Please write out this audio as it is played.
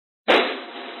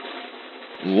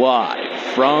Live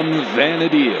from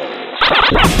Vanadil.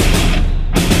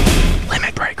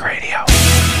 Limit Break Radio.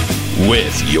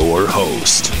 With your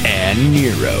host, and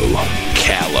Nero,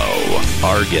 Callow,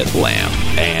 Arget Lamp,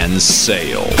 and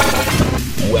Sail.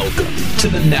 Welcome to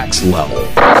the next level.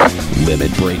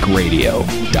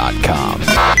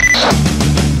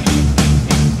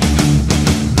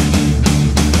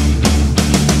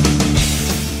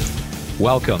 LimitBreakRadio.com.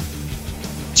 Welcome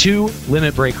to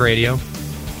Limit Break Radio.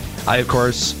 I, of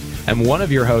course, am one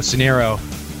of your hosts, Nero,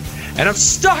 and I'm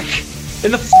stuck in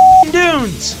the f***ing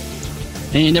dunes.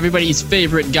 And everybody's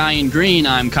favorite guy in green,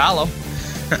 I'm Kahlo.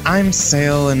 I'm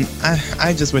Sail, and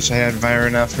I just wish I had fire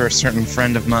enough for a certain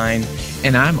friend of mine.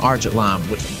 And I'm Arget Lam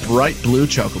with bright blue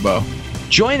chocobo.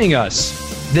 Joining us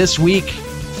this week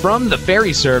from the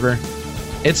ferry server,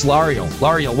 it's Lariel.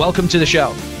 Lariel, welcome to the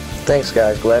show. Thanks,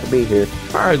 guys. Glad to be here.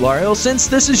 All right, Lariel, since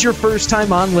this is your first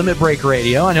time on Limit Break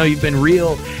Radio, I know you've been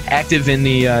real active in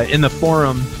the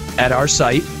forum at our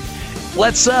site.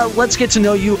 Let's get to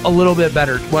know you a little bit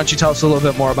better. Why don't you tell us a little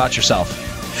bit more about yourself?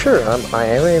 Sure. I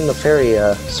am in the ferry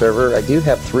server. I do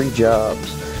have 3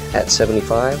 jobs at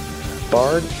 75.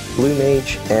 Bard, Blue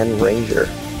Mage, and Ranger.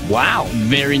 Wow,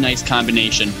 very nice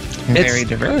combination. Very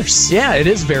diverse. Yeah, it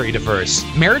is very diverse.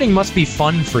 Meriting must be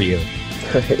fun for you.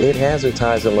 It has its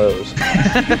highs and lows.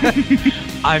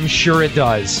 I'm sure it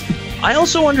does. I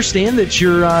also understand that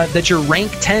you're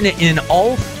rank 10 in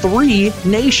all 3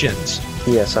 nations.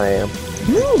 Yes, I am.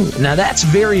 Now that's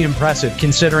very impressive,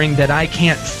 considering that I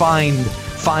can't find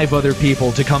 5 other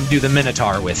people to come do the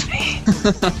Minotaur with me.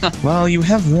 Well, you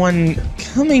have one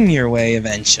coming your way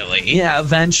eventually. Yeah,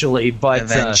 eventually, but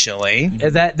Eventually.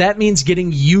 That means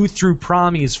getting you through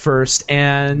promies first,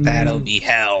 and That'll be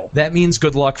hell. that means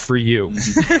good luck for you.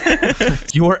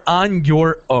 You're on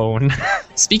your own.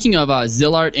 Speaking of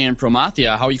Zillart and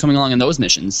Promathia, how are you coming along in those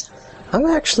missions? I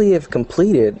actually have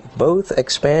completed both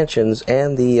expansions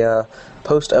and the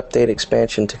post-update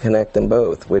expansion to connect them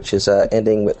both, which is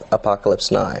ending with Apocalypse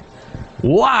Nigh.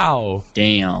 Wow.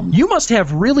 Damn. You must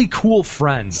have really cool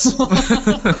friends.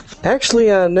 Actually,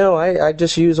 no. I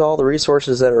just use all the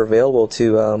resources that are available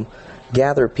to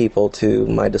gather people to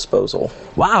my disposal.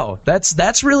 Wow,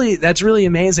 that's really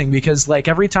amazing, because like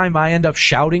every time I end up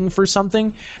shouting for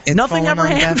something, nothing ever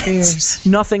happens.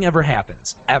 Nothing ever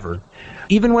happens ever.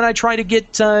 Even when I try to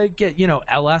get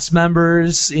LS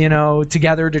members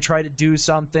together to try to do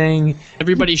something,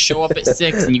 Everybody show up at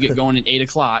 6 and you get going at 8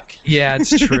 o'clock. Yeah,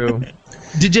 it's true.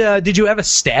 Did you have a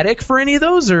static for any of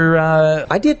those, or?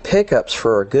 I did pickups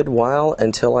for a good while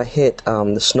until I hit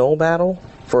the Snow battle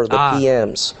for the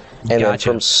PMs. And then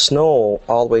from Snow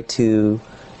all the way to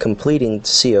completing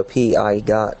COP, I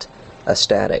got a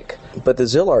static. But the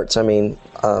Zillarts,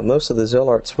 most of the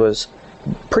Zillarts was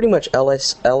pretty much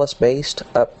LS based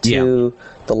up to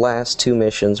the last 2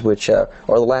 missions, which or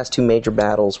the last 2 major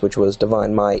battles, which was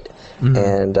Divine Might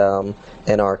and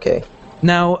Arche.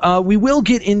 Now, we will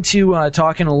get into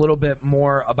talking a little bit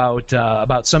more about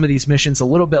some of these missions a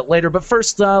little bit later, but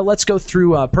first, let's go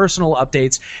through personal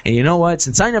updates. And you know what?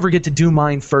 Since I never get to do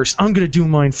mine first, I'm going to do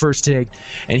mine first today.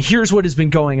 And here's what has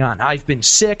been going on. I've been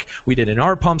sick. We did an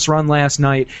R-Pumps run last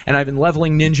night, and I've been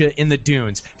leveling Ninja in the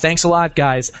dunes. Thanks a lot,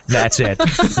 guys. That's it.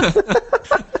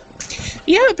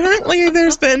 Yeah, apparently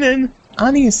there's been an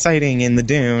Ani sighting in the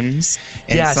dunes,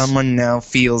 and someone now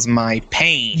feels my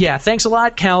pain. Yeah, thanks a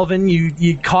lot, Calvin.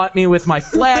 You caught me with my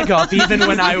flag up even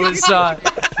when I was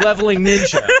leveling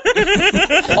Ninja.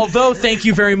 Although, thank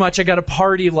you very much, I got a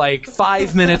party like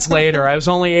 5 minutes later. I was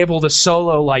only able to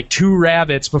solo like 2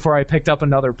 rabbits before I picked up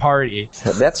another party.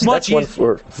 That's one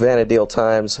for Vanadil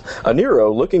Times. A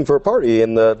Nero looking for a party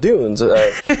in the dunes.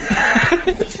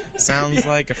 Sounds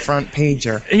like a front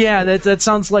pager. Yeah, that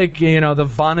sounds like, the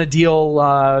Vanadil,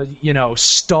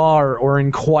 Star or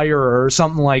Inquirer or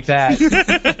something like that.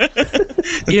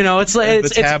 It's like the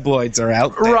tabloids are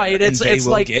out there, right? They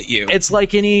will get you. It's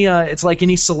like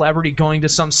any celebrity going to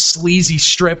some sleazy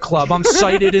strip club. I'm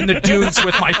sighted in the dunes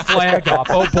with my flag up.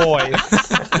 Oh boy!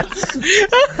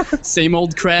 Same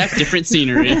old crack, different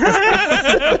scenery.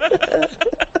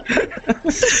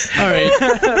 All right.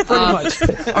 Pretty much.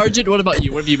 Arjun, what about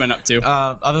you? What have you been up to?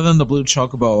 Other than the blue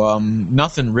chocobo,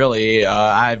 nothing really.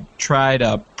 I tried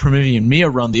a Promethean Mia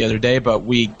run the other day, but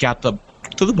we got to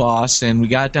the boss and we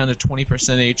got it down to 20%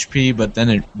 HP, but then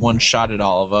it one-shotted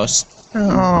all of us.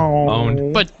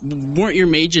 Oh. But weren't your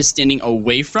mages standing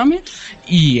away from it?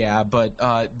 Yeah, but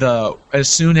as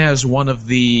soon as one of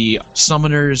the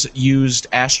summoners used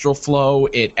Astral Flow,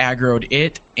 it aggroed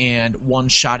it, and one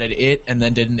shot at it, and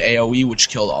then did an AoE, which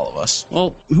killed all of us.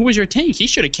 Well, who was your tank? He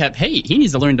should have kept hate. He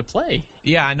needs to learn to play.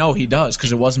 Yeah, I know he does,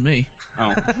 because it wasn't me.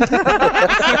 Oh.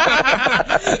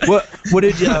 What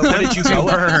did you go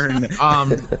Burn.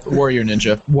 Warrior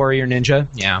Ninja. Warrior Ninja?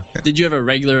 Yeah. Did you have a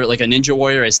regular, like a ninja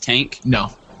warrior as tank?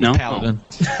 No. No? Paladin.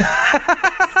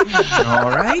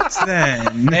 All right,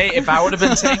 then. Hey, if I would have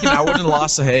been taken, I wouldn't have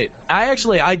lost the hate. I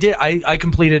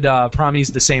completed Promise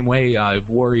the same way,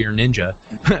 Warrior Ninja.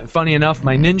 Funny enough,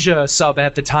 my ninja sub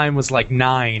at the time was like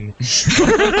 9.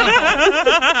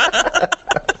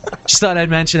 Just thought I'd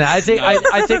mention that. I think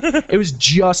it was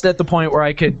just at the point where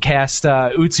I could cast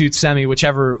Utsutsemi,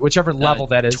 whichever level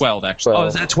that is. 12, actually. Oh,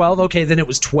 is that 12? Okay, then it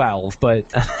was 12. But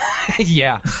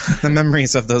yeah, The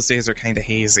memories of those days are kind of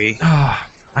hazy.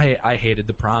 I hated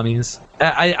the Promise.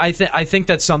 I think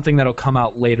that's something that'll come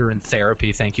out later in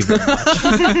therapy. Thank you very much.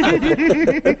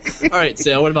 All right,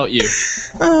 Sale, what about you?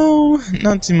 Oh,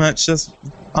 not too much. Just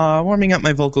warming up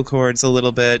my vocal cords a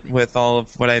little bit with all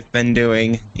of what I've been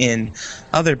doing in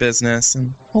other business,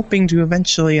 and hoping to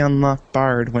eventually unlock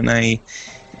Bard when I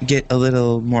get a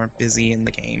little more busy in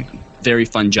the game. Very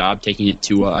fun job taking it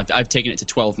to. I've taken it to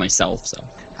 12 myself, so.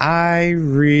 I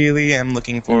really am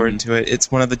looking forward to it.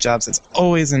 It's one of the jobs that's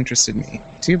always interested me.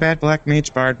 Too bad Black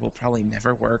Mage Bard will probably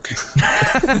never work.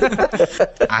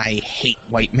 I hate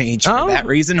White Mage for that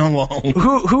reason alone.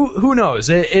 Who knows?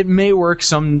 It may work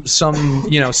some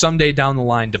someday down the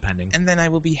line, depending. And then I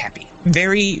will be happy.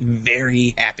 Very,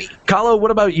 very happy. Kalo, what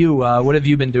about you? What have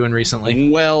you been doing recently?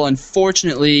 Well,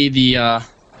 unfortunately,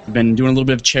 I've been doing a little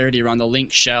bit of charity around the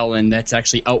Link Shell, and that's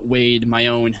actually outweighed my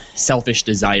own selfish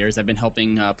desires. I've been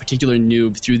helping a particular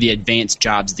noob through the advanced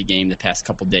jobs of the game the past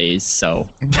couple days, so...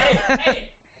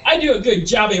 Hey, I do a good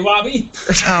jobby wobby.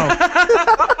 Oh.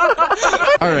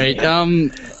 All right,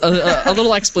 a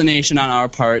little explanation on our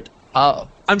part.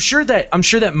 I'm sure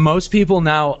that most people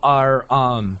now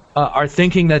are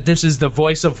thinking that this is the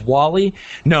voice of Wally.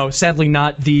 No, sadly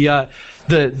not.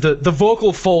 The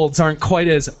vocal folds aren't quite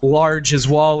as large as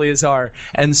Wally's are,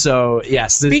 and so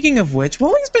yes. Speaking of which,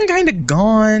 Wally's been kind of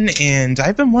gone, and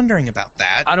I've been wondering about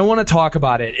that. I don't want to talk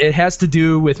about it. It has to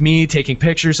do with me taking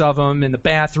pictures of him in the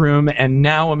bathroom, and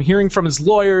now I'm hearing from his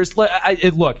lawyers. Look,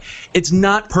 it's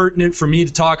not pertinent for me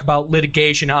to talk about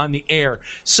litigation on the air.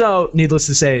 So, needless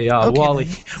to say,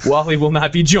 Wally will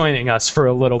not be joining us for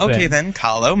a little bit. Okay then,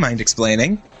 Kalo, mind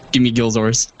explaining? Give me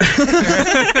Gilzors.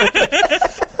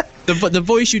 The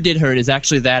voice you did heard is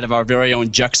actually that of our very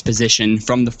own Juxposition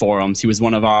from the forums. He was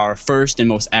one of our first and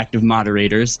most active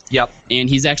moderators. Yep. And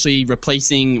he's actually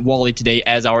replacing Wally today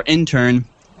as our intern.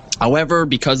 However,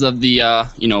 because of the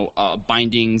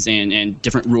bindings and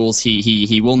different rules,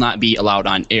 he will not be allowed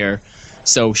on air.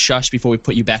 So shush before we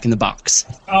put you back in the box.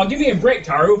 Oh, give me a break,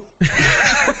 Taru.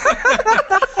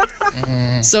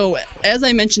 So, as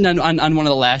I mentioned on one of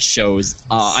the last shows,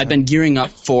 I've been gearing up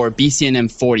for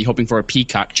BCNM 40, hoping for a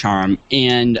Peacock charm.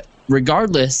 And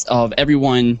regardless of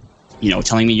everyone,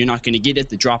 telling me you're not going to get it,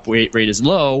 the drop rate is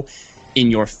low,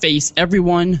 in your face,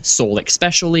 everyone, Soul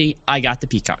especially, I got the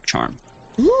Peacock charm.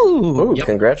 Ooh, Yep.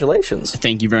 Congratulations.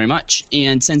 Thank you very much.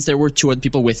 And since there were 2 other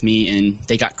people with me and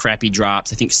they got crappy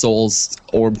drops, I think Soul's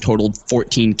orb totaled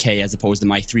 14K as opposed to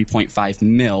my 3.5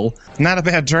 mil. Not a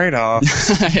bad trade-off.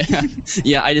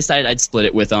 Yeah, I decided I'd split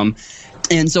it with them.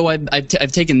 And so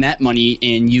I've taken that money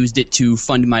and used it to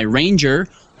fund my Ranger,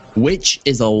 which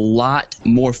is a lot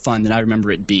more fun than I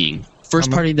remember it being. First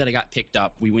party that I got picked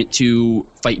up, we went to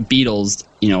fight beetles,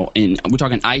 and we're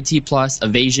talking IT plus,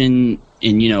 evasion,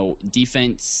 and,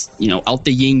 defense, out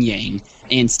the yin-yang,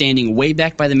 and standing way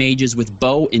back by the mages with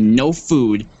bow and no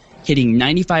food, hitting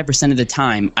 95% of the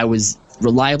time, I was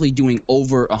reliably doing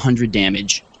over 100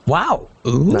 damage. Wow.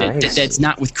 Ooh, nice. That's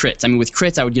not with crits. I mean, with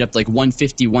crits, I would get up to like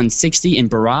 150, 160. In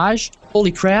Barrage,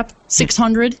 holy crap,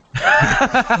 600.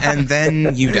 And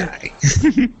then you die.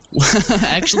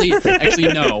 actually,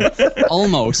 no.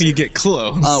 Almost. You get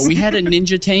close. We had a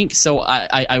ninja tank, so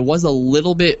I was a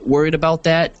little bit worried about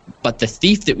that. But the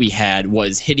thief that we had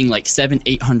was hitting like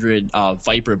 800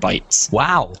 Viper bites.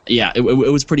 Wow. Yeah, it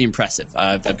was pretty impressive.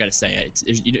 I've got to say,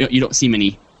 you don't see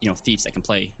many thieves that can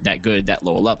play that good, that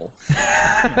low level.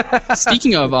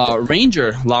 Speaking of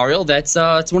Ranger, L'Oreal, that's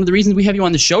one of the reasons we have you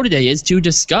on the show today is to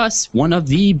discuss one of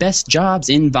the best jobs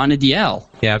in Vanadiel.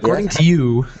 Yeah, according to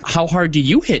you. How hard do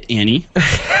you hit, Annie?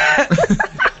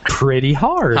 Pretty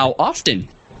hard. How often?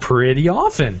 Pretty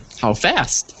often. How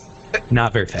fast?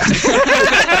 Not very fast.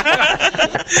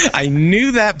 I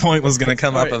knew that point was going to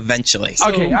come up eventually.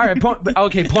 Okay, all right.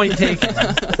 Point taken.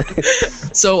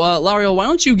 So, L'Oreal, why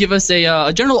don't you give us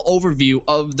a general overview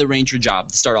of the Ranger job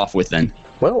to start off with then?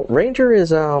 Well, Ranger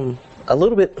is a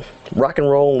little bit rock and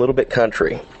roll, a little bit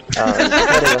country.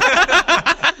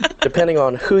 Depending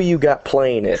on who you got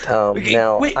playing it.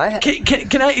 Now, wait,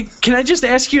 can I just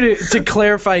ask you to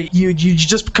clarify? You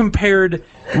just compared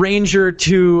Ranger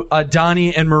to a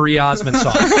Donnie and Marie Osmond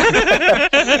song. Yeah,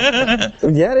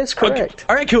 that is correct. Okay.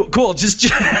 All right, cool.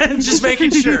 Just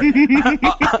making sure.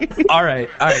 All right,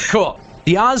 cool.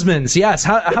 The Osmonds, yes.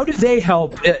 How do they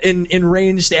help in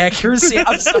ranged accuracy?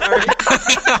 I'm sorry.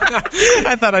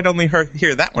 I thought I'd only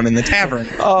hear that one in the tavern.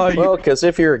 Well, because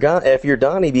if you're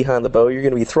Donnie behind the bow, you're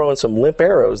going to be throwing some limp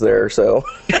arrows there. So.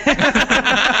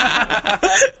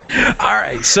 All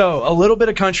right, so a little bit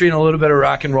of country and a little bit of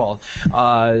rock and roll.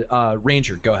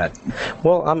 Ranger, go ahead.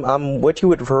 Well, I'm what you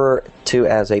would refer to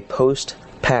as a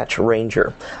post-patch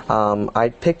Ranger.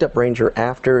 I picked up Ranger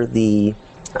after the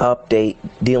update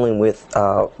dealing with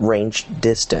range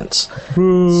distance.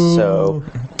 So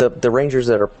the Rangers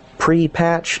that are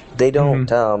pre-patch, they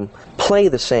don't play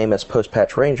the same as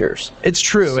post-patch Rangers. It's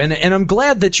true, and I'm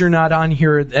glad that you're not on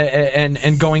here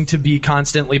and going to be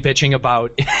constantly bitching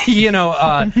about the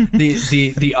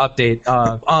update.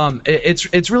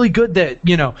 It's really good that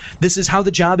this is how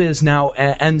the job is now,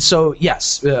 and so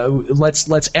yes,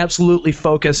 let's absolutely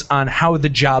focus on how the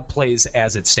job plays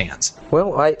as it stands.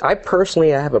 Well, I personally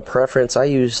have a preference. I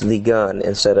use the gun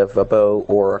instead of a bow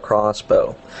or a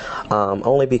crossbow,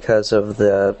 only because of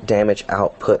the damage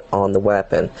output on the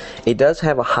weapon. It does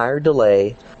have a higher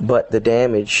delay, but the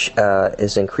damage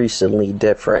is increasingly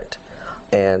different.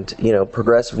 And,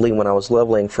 progressively when I was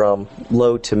leveling from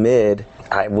low to mid,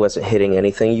 I wasn't hitting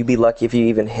anything. You'd be lucky if you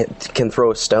even can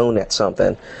throw a stone at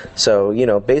something. So,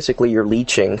 basically you're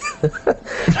leeching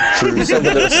through some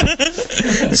of those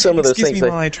things. Excuse me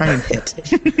while I try and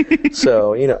hit.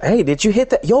 So, hey, did you hit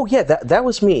that? Oh, yeah, that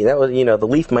was me. That was, the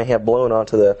leaf may have blown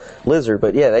onto the lizard,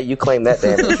 but yeah, you claimed that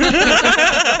damage.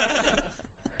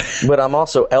 But I'm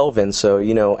also Elven,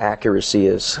 so accuracy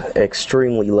is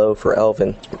extremely low for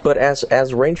Elven. But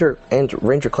as Ranger and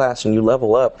Ranger class, and you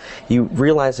level up, you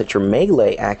realize that your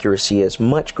melee accuracy is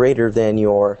much greater than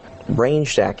your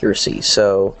ranged accuracy.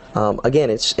 So again,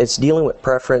 it's dealing with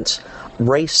preference.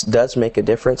 Race does make a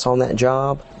difference on that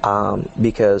job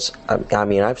because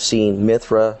I've seen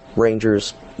Mithra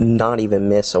Rangers not even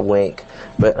miss a wink,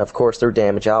 but of course their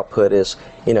damage output is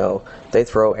they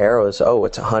throw arrows,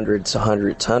 it's 100, it's 100,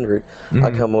 it's 100. I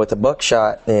come with a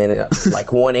buckshot and it's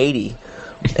like 180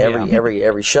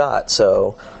 every shot.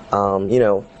 So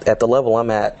at the level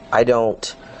I'm at, I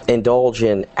don't indulge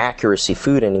in accuracy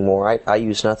food anymore. I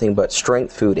use nothing but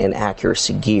strength food and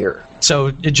accuracy gear. So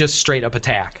it just straight up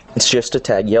attack. It's just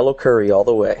attack. Yellow curry all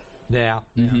the way. Yeah.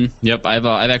 Mm-hmm. Yep. I've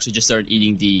actually just started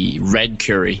eating the red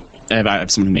curry. I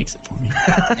have someone who makes it for me.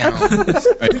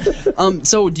 Right.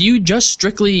 So do you just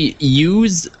strictly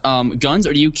use guns,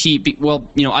 or do you keep? Well,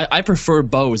 I prefer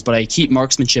bows, but I keep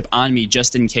marksmanship on me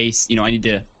just in case I need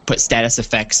to put status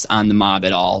effects on the mob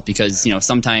at all, because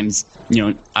sometimes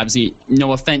obviously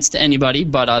no offense to anybody,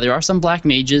 but there are some black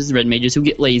mages, red mages who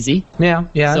get lazy. Yeah,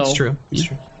 that's true. That's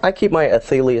true. I keep my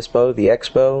Athelius bow, the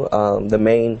X-bow, the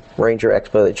main Ranger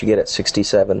X-bow that you get at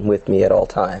 67 with me at all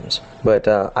times. But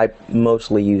I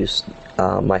mostly use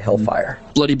my Hellfire.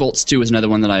 Bloody Bolts 2 is another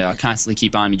one that I constantly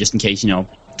keep on me just in case,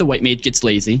 the white mage gets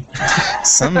lazy.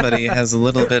 Somebody has a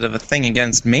little bit of a thing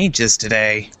against mages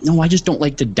today. No, I just don't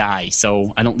like to die,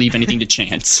 so I don't leave anything to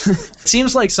chance.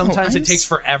 Seems like sometimes it takes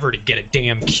forever to get a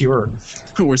damn cure.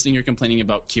 We're sitting here complaining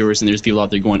about cures, and there's people out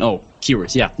there going,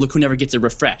 cures, yeah, look who never gets a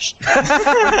refresh.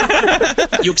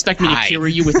 You expect me to cure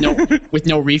you with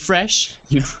no refresh?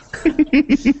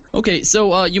 Okay,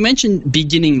 so you mentioned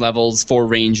beginning levels for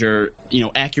Ranger.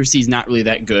 Accuracy is not really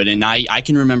that good, and I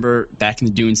can remember back in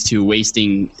the Dunes 2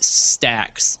 wasting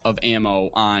stacks of ammo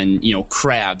on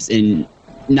crabs and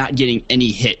not getting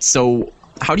any hits. So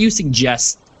how do you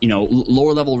suggest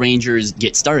lower level Rangers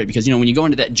get started? Because when you go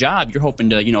into that job, you're hoping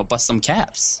to bust some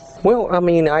caps. Well,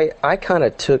 I kind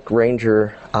of took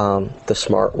Ranger the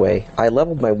smart way. I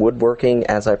leveled my woodworking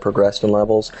as I progressed in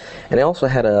levels, and I also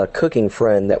had a cooking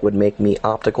friend that would make me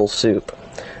optical soup.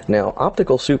 Now,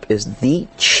 optical soup is the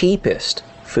cheapest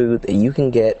food that you can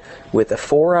get with a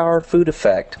 4-hour food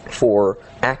effect for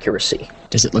accuracy.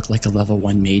 Does it look like a level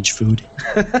 1 mage food?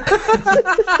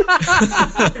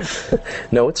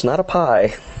 No, it's not a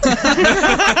pie.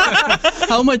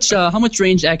 How much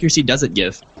range accuracy does it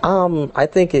give? I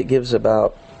think it gives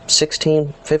about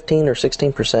 15 or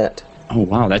 16%. Oh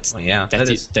wow, that's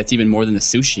even more than the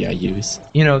sushi I use.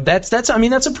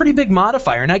 That's a pretty big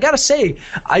modifier. And I gotta say,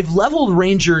 I've leveled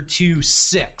Ranger to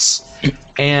 6,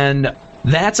 and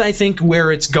That's, I think,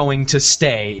 where it's going to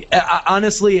stay.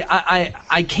 Honestly,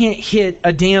 I can't hit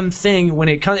a damn thing when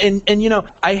it comes. And you know,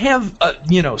 I have,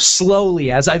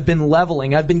 slowly, as I've been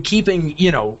leveling, I've been keeping,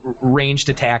 ranged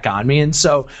attack on me. And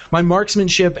so my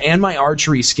marksmanship and my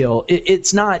archery skill,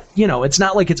 it's not, it's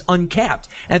not like it's uncapped.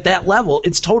 At that level,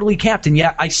 it's totally capped. And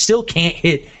yet I still can't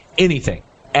hit anything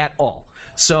at all.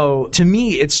 So to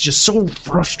me, it's just so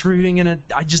frustrating, and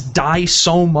I just die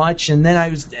so much. And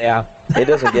then it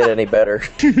doesn't get any better.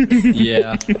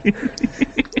 Yeah.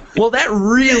 Well, that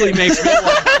really makes me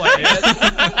want to play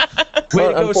it. Way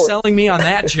to go selling me on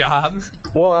that job.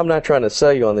 Well, I'm not trying to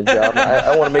sell you on the job.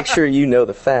 I want to make sure you know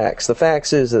the facts. The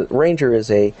facts is that Ranger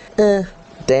is a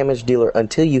damage dealer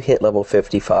until you hit level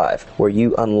 55, where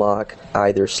you unlock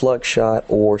either Slugshot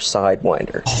or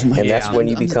Sidewinder. And that's when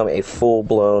you become a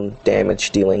full-blown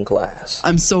damage-dealing class.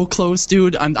 I'm so close,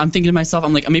 dude. I'm thinking to myself,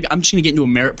 I'm like, maybe I'm just going to get into a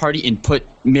merit party and put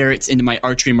merits into my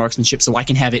archery and marksmanship so I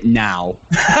can have it now.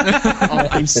 Oh,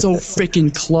 I'm so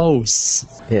freaking close.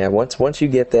 Yeah, once you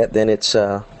get that, then it's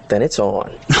on.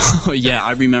 Oh, yeah,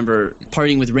 I remember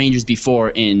partying with Rangers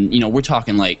before, and, we're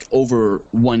talking like over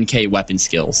 1K weapon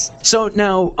skills. So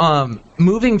now,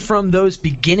 moving from those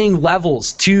beginning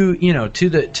levels to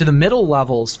the middle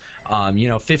levels,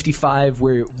 55,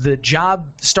 where the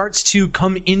job starts to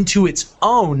come into its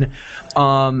own.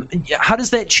 How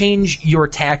does that change your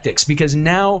tactics? Because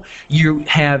now you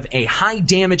have a high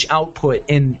damage output,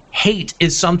 and hate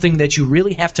is something that you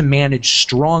really have to manage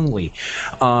strongly.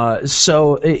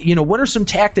 So what are some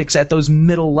tactics at those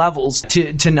middle levels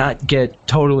to not get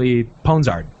totally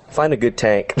ponzard? Find a good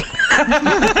tank.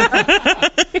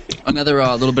 Another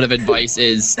little bit of advice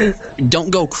is don't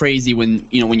go crazy when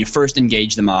you first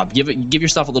engage the mob. Give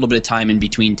yourself a little bit of time in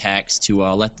between attacks to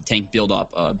let the tank build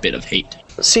up a bit of hate.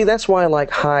 See, that's why I like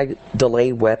high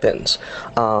delay weapons,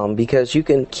 because you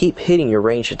can keep hitting your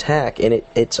ranged attack, and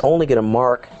it's only going to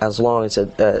mark as long as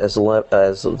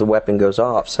the weapon goes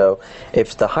off. So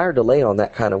if the higher delay on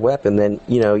that kind of weapon, then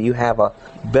you have a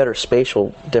better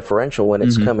spatial differential when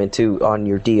it's coming to on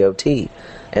your DOT.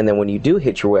 And then when you do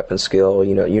hit your weapon skill,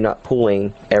 you're not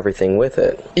pulling everything with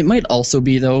it. It might also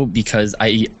be, though, because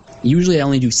I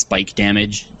only do spike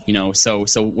damage, so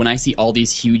when I see all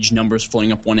these huge numbers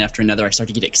floating up one after another, I start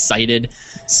to get excited.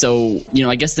 So,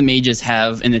 I guess the mages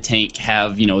in the tank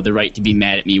have, the right to be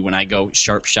mad at me when I go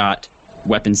sharp shot,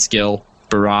 weapon skill,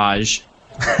 barrage,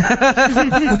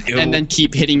 and then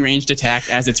keep hitting ranged attack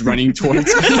as it's running towards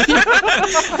me.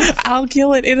 I'll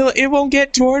kill it. It won't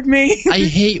get toward me. I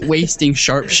hate wasting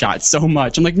sharp shot so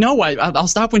much. I'm like, no, I'll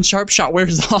stop when sharp shot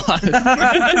wears off.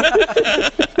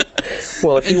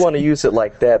 Well, if you want to use it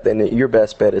like that, then your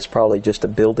best bet is probably just to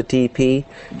build a TP,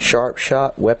 sharp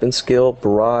shot, weapon skill,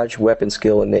 barrage, weapon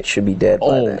skill, and it should be dead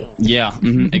by then. Yeah,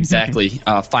 exactly.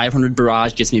 500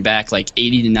 barrage gets me back like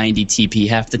 80 to 90 TP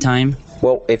half the time.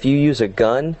 Well, if you use a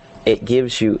gun, it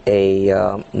gives you a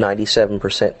 97%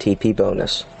 TP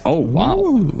bonus. Oh, wow.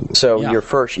 Ooh. So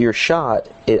your shot,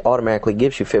 it automatically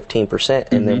gives you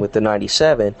 15%, and then with the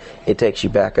 97, it takes you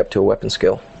back up to a weapon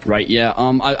skill. Right, yeah.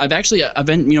 I've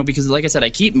been, because like I said, I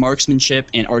keep marksmanship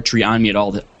and archery on me at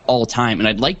all the time, and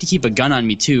I'd like to keep a gun on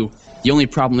me too. The only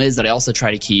problem is that I also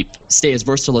try to stay as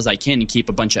versatile as I can and keep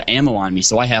a bunch of ammo on me,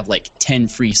 so I have like 10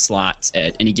 free slots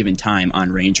at any given time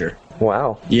on Ranger.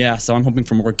 Wow. Yeah, so I'm hoping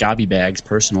for more gobby bags,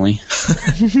 personally.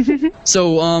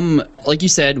 So, like you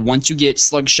said, once you get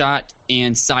Slugshot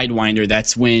and Sidewinder,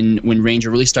 that's when Ranger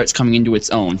really starts coming into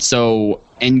its own. So,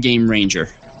 endgame Ranger.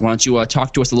 Why don't you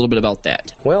talk to us a little bit about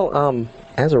that? Well,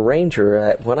 as a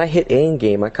Ranger, when I hit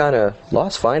endgame, I kind of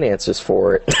lost finances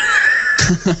for it.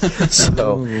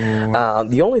 So,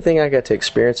 the only thing I got to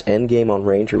experience endgame on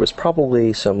Ranger was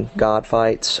probably some god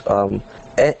fights.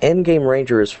 Endgame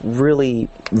Ranger is really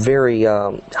very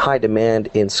high demand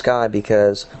in Sky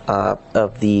because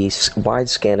of the wide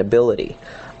scannability.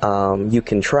 You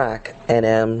can track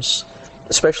NMs,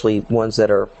 especially ones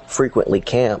that are frequently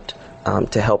camped,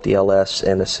 to help the LS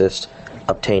and assist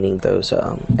obtaining those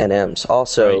NMs.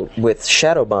 Also, with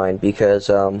Shadowbind, because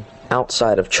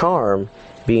outside of Charm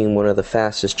being one of the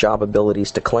fastest job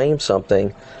abilities to claim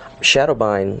something,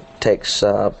 Shadowbind takes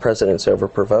precedence over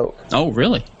Provoke. Oh,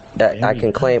 really? I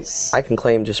can claim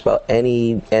just about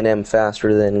any NM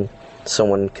faster than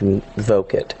someone can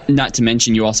evoke it. Not to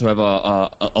mention, you also have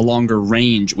a longer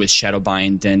range with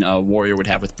Shadowbind than a warrior would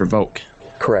have with Provoke.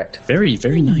 Correct. Very,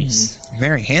 very nice.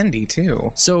 Very handy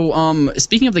too. So,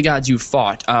 speaking of the gods you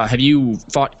fought, have you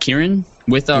fought Kieran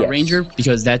with Yes. Ranger?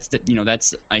 Because that's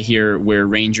I hear where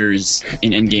Rangers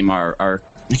in endgame are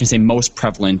I can say most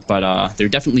prevalent, but they're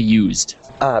definitely used.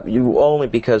 You only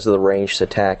because of the ranged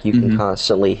attack, you can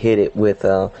constantly hit it with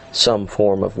some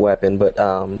form of weapon. But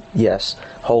yes,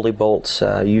 holy bolts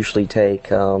usually take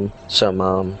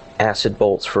some acid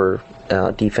bolts for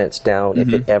defense down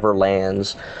if it ever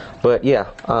lands. But yeah,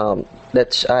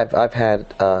 I've had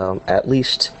at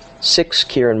least 6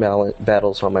 Kieran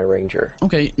battles on my Ranger.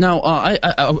 Okay, now I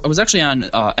was actually on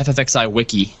FFXI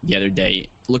Wiki the other day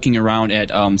looking around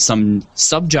at some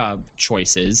sub-job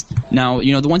choices. Now,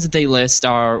 the ones that they list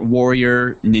are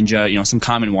Warrior, Ninja, some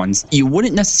common ones. You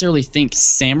wouldn't necessarily think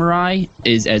Samurai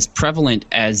is as prevalent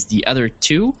as the other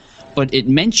two, but it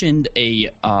mentioned a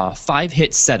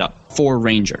 5-hit setup for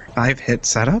Ranger. 5-hit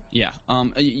setup? Yeah.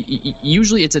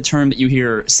 Usually it's a term that you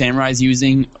hear samurais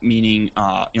using, meaning,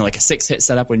 like a 6-hit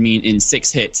setup would mean in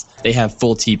 6 hits they have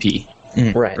full TP.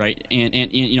 Right. And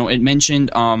it mentioned,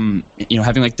 having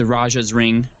like the Raja's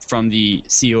Ring from the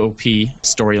COP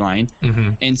storyline.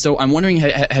 And so I'm wondering,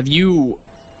 have you...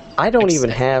 I don't even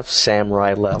have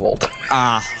Samurai leveled.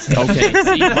 Okay.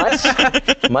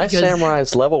 My Samurai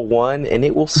is level 1, and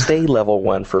it will stay level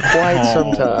 1 for quite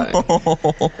some time.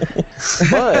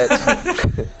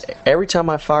 But every time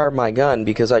I fire my gun,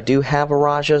 because I do have a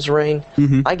Raja's Ring,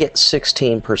 I get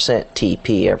 16%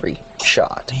 TP every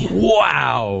shot.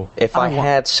 Wow! If I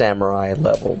had Samurai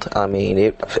leveled, I mean,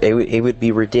 it would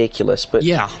be ridiculous. But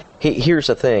yeah. Here's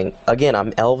the thing. Again,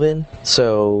 I'm Elven,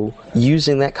 so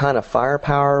using that kind of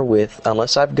firepower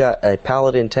unless I've got a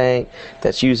Paladin tank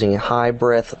that's using a high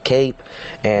breath cape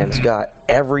and has got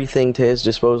everything to his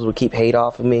disposal to keep hate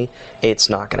off of me, it's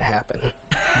not going to happen.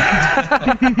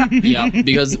 Yeah,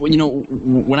 because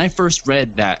when I first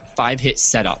read that 5-hit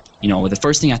setup, the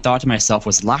first thing I thought to myself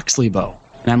was Loxley bow,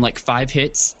 and I'm like, 5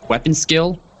 hits, weapon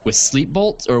skill with sleep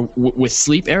bolts or with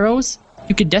sleep arrows,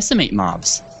 you could decimate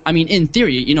mobs. I mean, in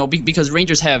theory, because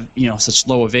Rangers have, such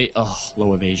low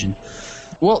evasion.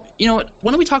 Well, why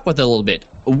don't we talk about that a little bit?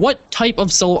 What type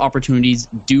of solo opportunities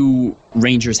do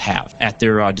Rangers have at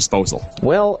their disposal?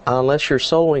 Well, unless you're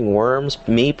soloing worms,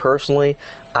 me personally,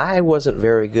 I wasn't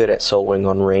very good at soloing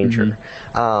on Ranger.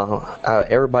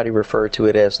 Everybody referred to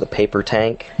it as the paper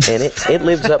tank, and it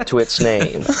lives up to its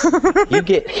name. You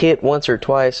get hit once or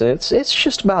twice, and it's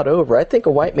just about over. I think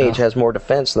a white mage has more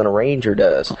defense than a Ranger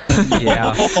does.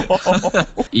 Yeah.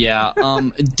 Yeah.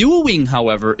 Duoing,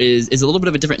 however, is a little bit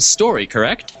of a different story,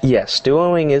 correct? Yes,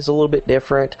 duoing is a little bit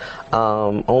different,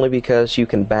 only because you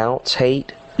can bounce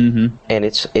hate, and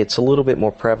it's a little bit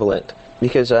more prevalent.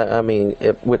 Because,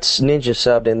 with Ninja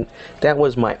subbed, and that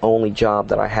was my only job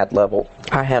that I had leveled.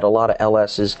 I had a lot of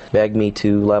LSs beg me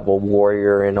to level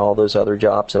Warrior and all those other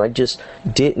jobs, and I just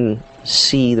didn't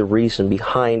see the reason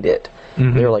behind it.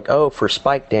 They're like, oh, for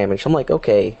spike damage. I'm like,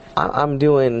 okay, I'm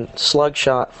doing slug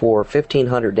shot for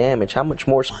 1,500 damage. How much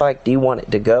more spike do you want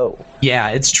it to go? Yeah,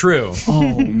 it's true.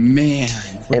 Oh, man.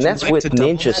 And that's with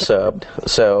Ninja subbed,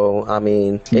 so, I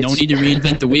mean... No need to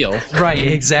reinvent the wheel. Right,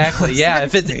 exactly. Yeah,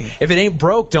 if it ain't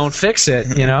broke, don't fix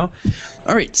it,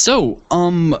 All right, so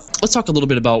let's talk a little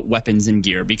bit about weapons and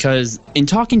gear, because in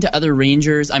talking to other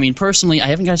Rangers, I mean, personally, I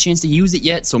haven't got a chance to use it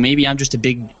yet, so maybe I'm just a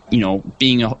big,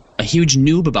 being a huge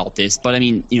noob about this, but I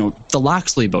mean, the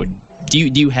Loxley bow, do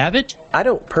you have it? I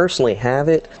don't personally have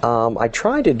it. I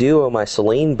tried to duo my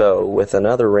Celine bow with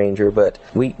another Ranger, but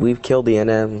we've killed the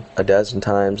NM a dozen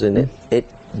times, and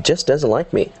it just doesn't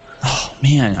like me. Oh,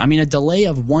 man. I mean, a delay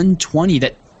of 120,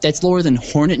 that's lower than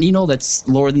Hornet Needle, that's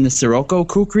lower than the Sirocco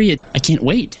Kukri. I can't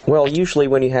wait. Well, usually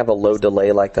when you have a low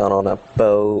delay like that on a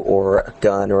bow or a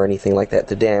gun or anything like that,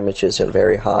 the damage isn't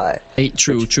very high.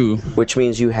 True. Which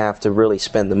means you have to really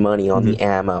spend the money on the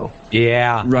ammo.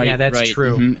 Yeah, right. Yeah, that's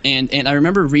true. And I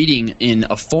remember reading in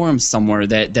a forum somewhere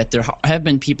that there have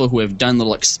been people who have done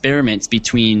little experiments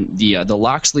between the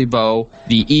Loxley bow,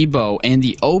 the E-bow, and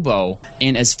the O-bow,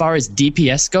 and as far as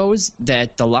DPS goes,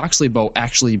 that the Loxley bow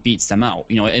actually beats them out.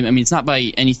 I mean, it's not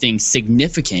by anything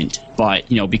significant, but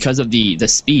because of the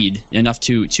speed, enough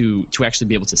to actually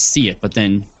be able to see it. But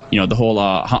then the whole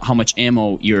how much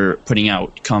ammo you're putting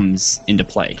out comes into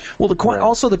play. Well,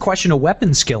 also the question of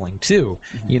weapon skilling too.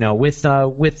 With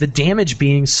the damage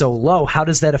being so low, how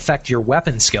does that affect your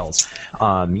weapon skills?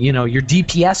 Your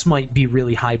DPS might be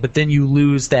really high, but then you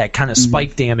lose that kind of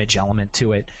spike damage element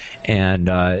to it,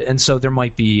 and so there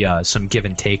might be some give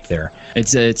and take there.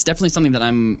 It's definitely something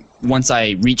that once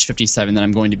I reach 57, that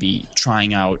I'm going to be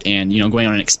trying out and going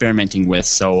on and experimenting with.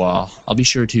 So I'll be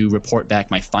sure to report back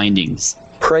my findings.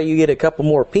 Pray you get a couple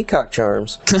more peacock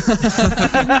charms.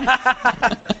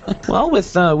 Well,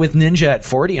 with Ninja at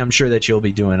 40, I'm sure that you'll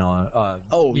be doing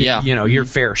your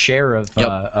fair share of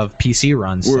PC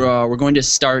runs. We're going to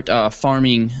start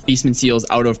farming Beastman Seals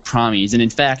out of Promies, and in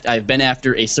fact, I've been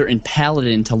after a certain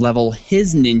paladin to level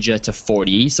his ninja to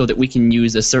 40, so that we can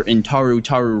use a certain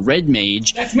Taru Red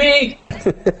Mage. That's me!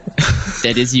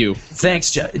 That is you.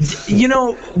 Thanks,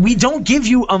 we don't give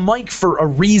you a mic for a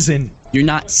reason. You're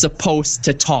not supposed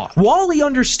to talk. Wally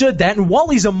understood that, and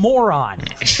Wally's a moron.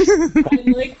 I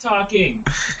like talking.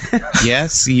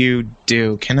 Yes, you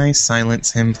do. Can I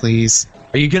silence him, please?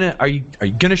 Are you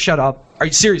gonna shut up? Are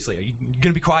you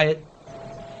gonna be quiet?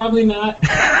 Probably not.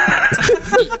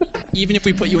 Even if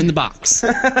we put you in the box.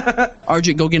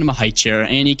 RJ, go get him a high chair.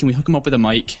 Annie, can we hook him up with a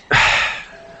mic?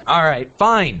 All right,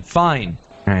 fine.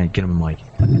 All right, get him a mic.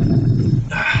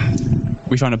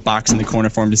 We found a box in the corner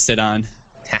for him to sit on.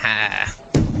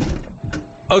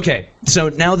 Okay, so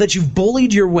now that you've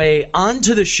bullied your way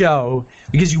onto the show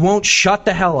because you won't shut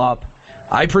the hell up,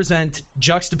 I present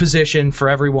Juxtaposition for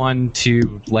everyone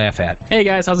to laugh at. Hey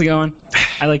guys, how's it going?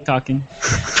 I like talking.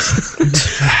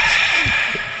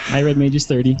 My red mage is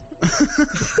 30.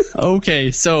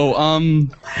 Okay, so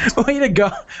Way to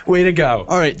go.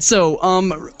 All right, so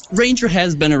Ranger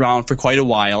has been around for quite a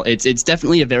while. It's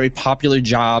definitely a very popular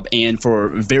job, and for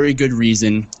very good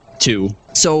reason too.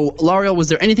 So, L'Oreal, was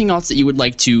there anything else that you would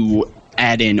like to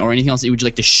add in, or anything else that you would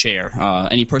like to share?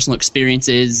 Any personal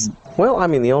experiences? Well, I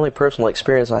mean, the only personal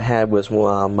experience I had was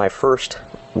my first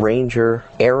Ranger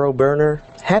arrow burner.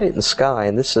 Had it in Sky,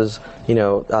 and this is,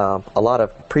 a lot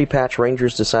of pre-patch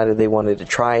Rangers decided they wanted to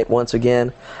try it once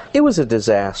again. It was a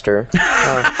disaster.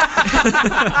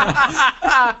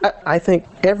 I think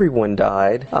everyone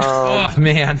died. Oh,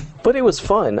 man. But it was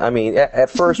fun. I mean, at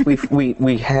first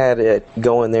we had it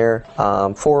going there.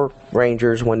 4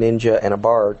 Rangers, 1 Ninja, and a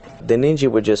Bard. The Ninja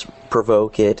would just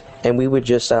provoke it, and we would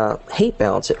just hate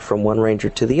bounce it from one Ranger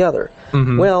to the other.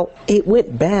 Mm-hmm. Well, it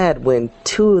went bad when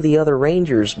 2 of the other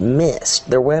Rangers missed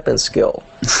their weapon skill.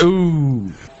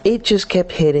 Ooh. It just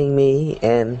kept hitting me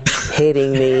and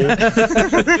hitting me. And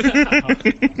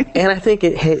I think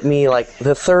it hit me like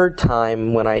the 3rd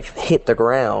time when I hit the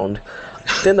ground.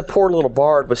 Then the poor little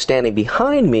Bard was standing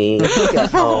behind me, and he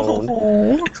got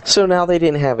owned. So now they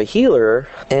didn't have a healer,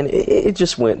 and it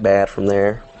just went bad from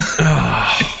there.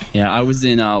 Yeah, I was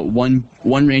in one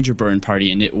Ranger burn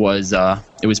party, and it was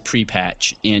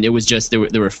pre-patch, and it was just there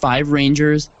were 5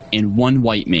 Rangers and 1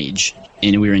 White Mage,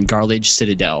 and we were in Garlage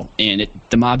Citadel, and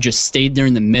the mob just stayed there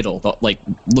in the middle, like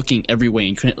looking every way,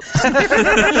 and couldn't.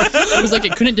 It was like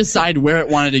it couldn't decide where it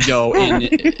wanted to go, and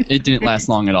it didn't last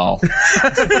long at all.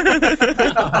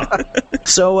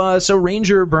 So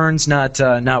Ranger Burn's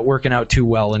not working out too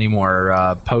well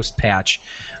anymore post patch,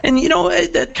 and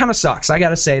that kind of sucks. I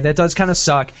gotta say that does kind of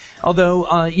suck. Although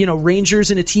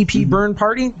Rangers in a TP burn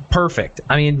party, perfect.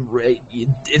 I mean,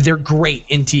 they're great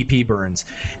in TP burns.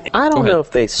 I don't know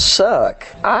if they suck.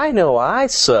 I know I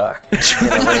suck.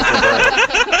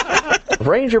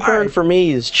 Ranger burn for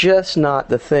me is just not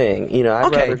the thing.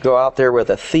 I'd rather go out there with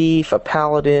a thief, a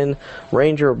paladin,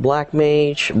 ranger, black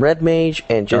mage, red mage,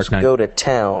 and just go to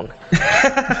town.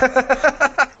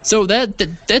 So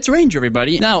that's Ranger,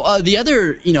 everybody. Now, the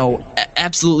other,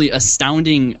 absolutely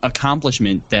astounding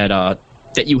accomplishment that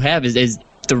you have is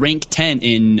the rank 10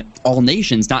 in all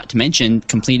nations, not to mention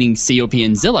completing COP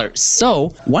and Zillar. So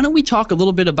why don't we talk a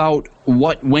little bit about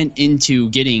what went into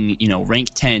getting, rank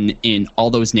 10 in all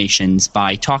those nations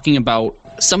by talking about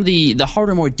some of the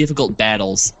harder, more difficult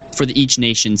battles for each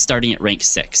nation starting at rank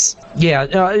 6. Yeah,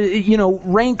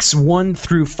 ranks 1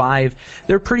 through 5,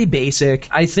 they're pretty basic.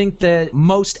 I think that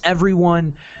most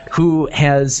everyone who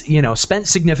has, spent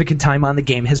significant time on the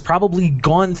game has probably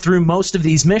gone through most of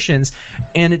these missions,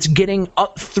 and it's getting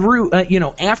up through,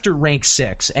 after rank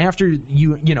 6, after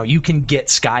you can get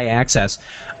Sky access.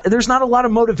 There's not a lot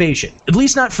of motivation, at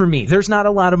least not for me. There's not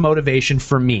a lot of motivation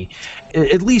for me,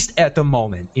 at least at the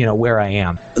moment, where I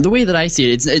am. The way that I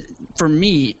see it, for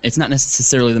me, it's not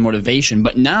necessarily the motivation,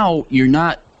 but now you're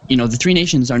not, the 3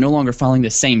 nations are no longer following the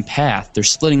same path. They're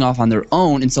splitting off on their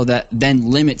own, and so that then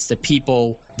limits the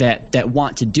people that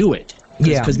want to do it.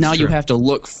 Because now you have to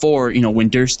look for,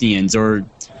 Windurstians or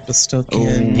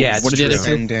Bestokian. What are the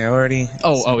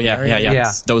other?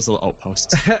 Yeah. Those little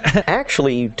outposts.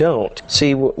 Actually, you don't.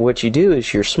 See, what you do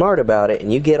is you're smart about it,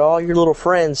 and you get all your little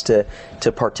friends to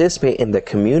participate in the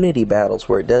community battles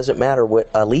where it doesn't matter what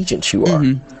allegiance you are.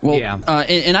 Mm-hmm. Well,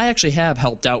 and I actually have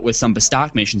helped out with some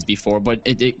Bestock missions before, but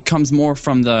it comes more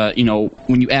from the,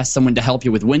 when you ask someone to help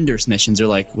you with Windurst missions, they're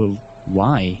like, well,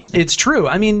 Why? It's true.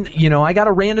 I mean, I got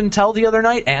a random tell the other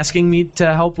night asking me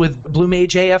to help with Blue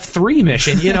Mage AF3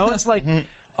 mission. It's like,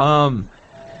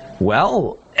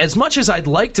 well, as much as I'd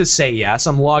like to say yes,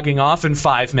 I'm logging off in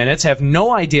 5 minutes, have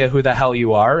no idea who the hell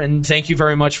you are, and thank you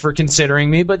very much for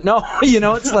considering me, but no,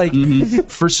 it's like,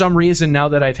 for some reason, now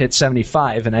that I've hit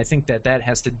 75, and I think that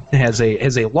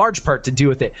has a large part to do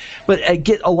with it, but I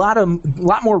get a lot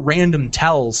more random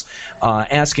tells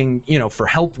asking, for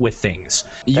help with things.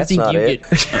 That's think not you it.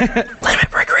 get Limit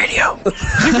Break Radio.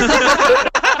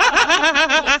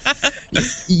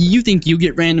 You think you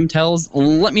get random tells?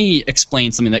 Let me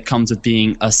explain something that comes with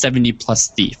being a 70-plus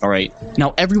thief, all right?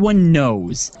 Now, everyone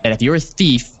knows that if you're a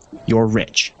thief, you're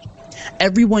rich.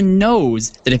 Everyone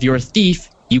knows that if you're a thief,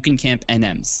 you can camp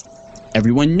NMs.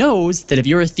 Everyone knows that if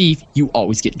you're a thief, you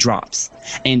always get drops.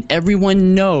 And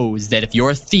everyone knows that if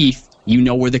you're a thief, you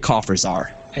know where the coffers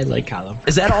are. I like Hollow.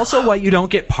 Is that also why you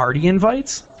don't get party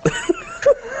invites?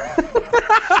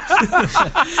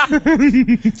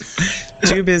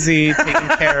 Too busy taking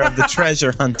care of the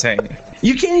treasure hunting.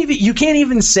 You can't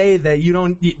even say that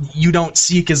you don't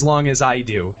seek as long as I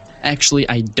do. Actually,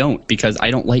 I don't, because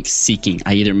I don't like seeking.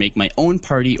 I either make my own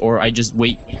party or I just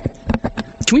wait.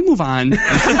 Can we move on?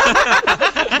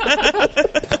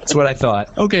 That's what I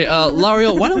thought. Okay,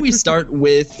 Lario, why don't we start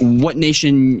with what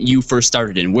nation you first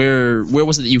started in? Where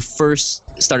was it that you first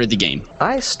started the game?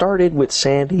 I started with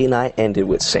Sandy and I ended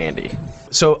with Sandy.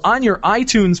 So on your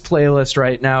iTunes playlist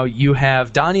right now, you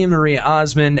have Donnie and Marie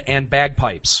Osmond and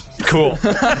Bagpipes. Cool.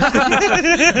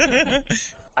 I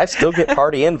still get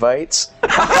party invites.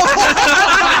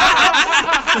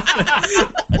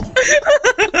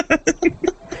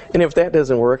 And if that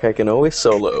doesn't work, I can always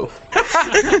solo.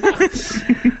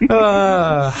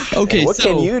 Okay, what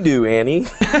can you do, Annie?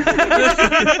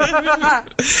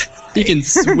 You can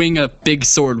swing a big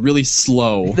sword really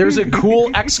slow. There's a cool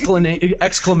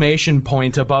exclamation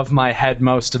point above my head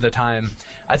most of the time.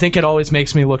 I think it always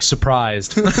makes me look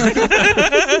surprised.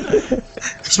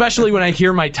 Especially when I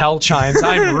hear my tell chimes,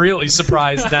 I'm really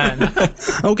surprised then.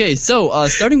 Okay, so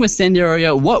starting with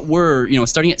Sandaria, what were,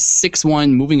 starting at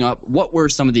 6-1, moving up, what were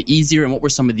some of the easier and what were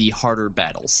some of the harder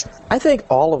battles? I think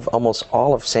almost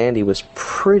all of Sandy was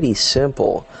pretty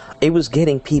simple. It was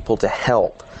getting people to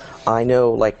help. I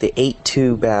know, like, the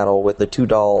 8-2 battle with the 2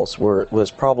 dolls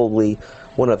was probably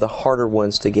one of the harder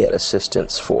ones to get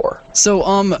assistance for. So,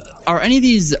 are any of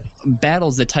these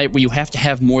battles the type where you have to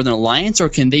have more than alliance, or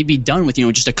can they be done with,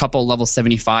 just a couple level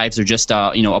 75s or just,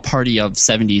 a party of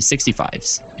 70s,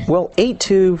 65s? Well,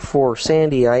 8-2 for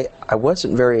Sandy, I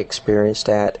wasn't very experienced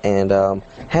at, and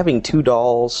having 2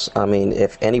 dolls, I mean,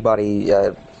 if anybody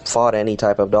fought any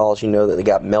type of dolls, you know that they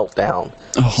got meltdown.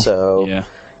 Oh, so, yeah.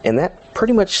 And that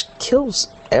pretty much kills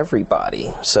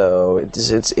everybody. So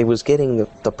it was getting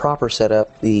the proper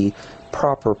setup, the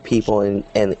proper people, and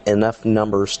enough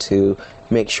numbers to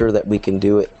make sure that we can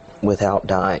do it without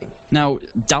dying. Now,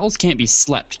 dolls can't be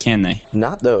slept, can they?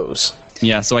 Not those.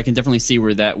 Yeah, so I can definitely see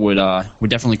where that would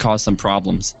definitely cause some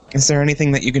problems. Is there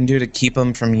anything that you can do to keep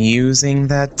them from using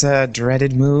that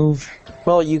dreaded move?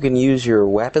 Well, you can use your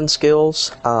weapon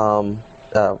skills.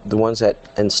 The ones that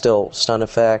instill stun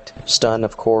effect, stun,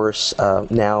 of course,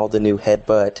 now the new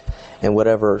headbutt, and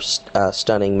whatever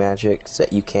stunning magics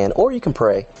that you can, or you can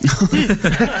pray.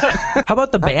 How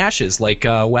about the bashes, like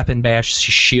weapon bash,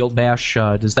 shield bash?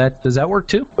 Does that work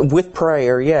too? With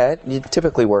prayer, yeah, it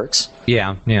typically works.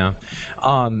 Yeah.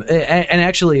 And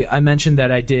actually, I mentioned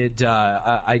that I did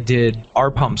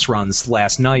R-Pumps runs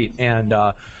last night, and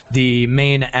the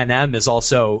main NM is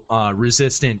also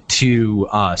resistant to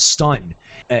stun,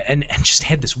 and just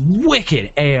had this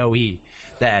wicked AoE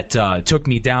that took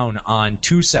me down on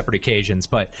 2 separate occasions.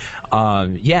 But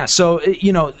yeah, so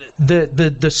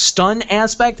the stun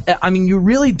aspect, I mean, you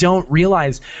really don't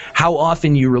realize how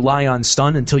often you rely on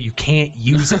stun until you can't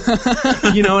use it.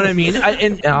 You know what I mean?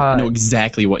 I know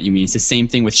exactly what you mean. It's the same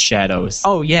thing with shadows.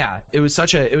 Oh yeah, it was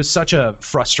such a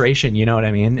frustration. You know what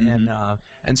I mean? Mm-hmm.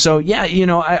 And so yeah,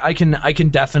 I can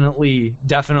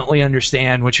definitely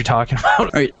understand what you're talking about. All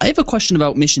right, I have a question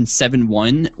about mission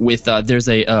 7-1 with there's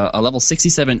a level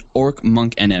 67 Orc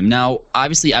Monk NM. Now,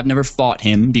 obviously, I've never fought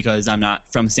him because I'm not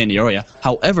from Sandaria.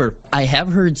 However, I have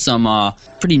heard some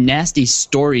pretty nasty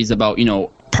stories about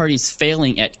parties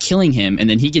failing at killing him, and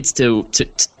then he gets to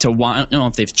I don't know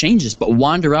if they've changed this, but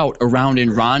wander out around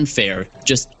in Ron Fair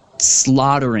just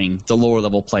slaughtering the lower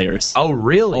level players. Oh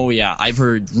really? Oh yeah, I've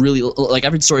heard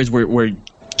stories where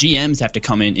GMs have to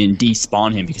come in and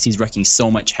despawn him because he's wreaking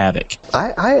so much havoc.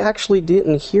 I actually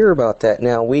didn't hear about that.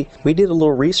 Now, we did a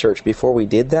little research before we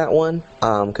did that one,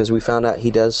 because we found out he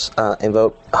does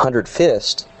invoke 100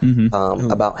 Fist,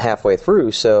 about halfway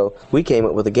through. So we came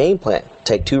up with a game plan.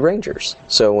 Take 2 Rangers.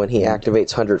 So when he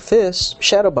activates 100 Fists,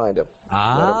 Shadow Bind him.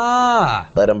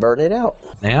 Let him burn it out.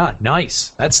 Yeah, nice.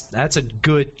 That's a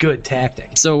good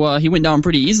tactic. So he went down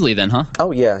pretty easily then, huh?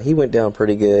 Oh yeah, he went down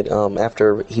pretty good.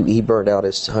 After he burned out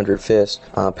his 100 Fists,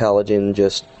 Paladin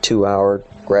just 2-houred,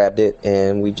 grabbed it,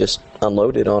 and we just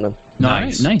unloaded on him.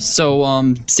 Nice.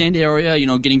 So, sand area,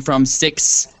 getting from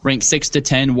rank 6 to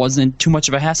 10 wasn't too much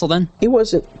of a hassle then? It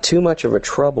wasn't too much of a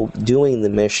trouble doing the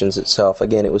missions itself.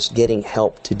 Again, it was getting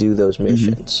help to do those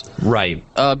missions. Right.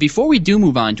 Before we do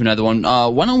move on to another one,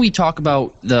 why don't we talk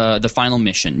about the final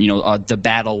mission, the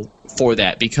battle for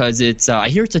that, because it's I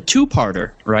hear it's a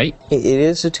 2-parter, right? It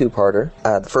is a 2-parter.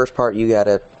 The first part, you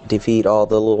gotta defeat all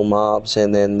the little mobs,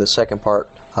 and then the second part,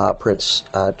 Prince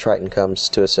Triton comes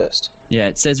to assist. Yeah,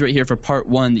 it says right here for part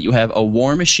 1 that you have a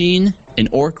war machine, an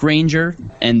orc ranger,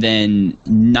 and then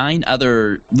 9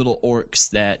 other little orcs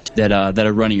that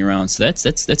are running around. So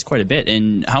that's quite a bit.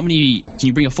 And how many? Can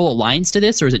you bring a full alliance to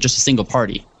this, or is it just a single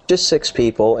party? Just 6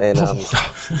 people, and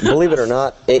believe it or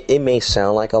not, it may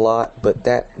sound like a lot, but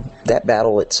that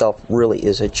battle itself really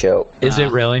is a joke. Is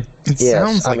it really? It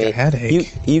sounds like a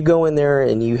headache. You go in there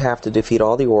and you have to defeat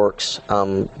all the orcs,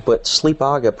 but Sleep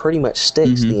Aga pretty much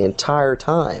sticks the entire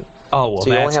time. Oh, well, so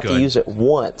you that's only have good. to use it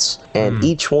once, and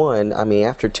each one,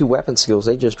 after 2 weapon skills,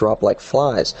 they just drop like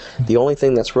flies. The only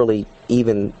thing that's really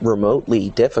even remotely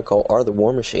difficult are the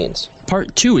war machines.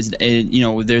 Part 2 is,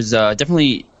 there's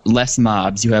definitely less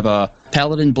mobs. You have a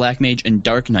Paladin, Black Mage, and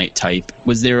Dark Knight type.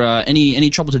 Was there any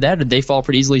trouble to that, or did they fall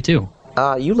pretty easily too?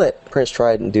 You let Prince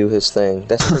Trident do his thing.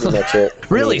 That's pretty much it.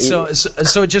 Really? So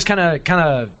it just kind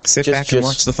of Sit back and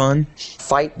watch the fun.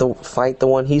 Fight the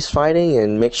one he's fighting,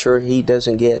 and make sure he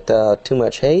doesn't get too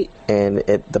much hate, and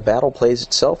the battle plays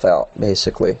itself out,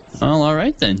 basically. Well, all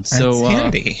right then. So That's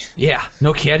handy. Yeah,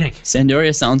 no kidding.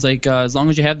 Sandoria sounds like as long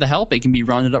as you have the help, it can be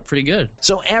rounded up pretty good.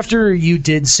 So after you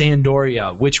did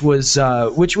Sandoria, which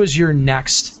was your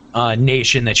next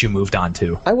nation that you moved on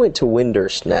to? I went to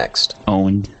Windurst next.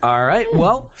 Owned. All right.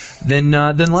 Well, then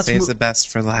let's Saves the best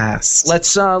for last.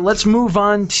 let's move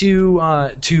on to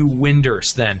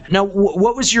Windurst then. Now,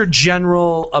 what was your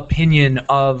general opinion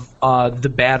of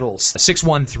the battles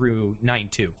 6-1 through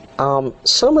 9-2?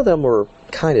 Some of them were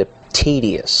kind of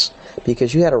tedious,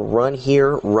 because you had to run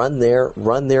here, run there,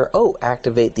 oh,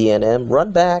 activate the NM,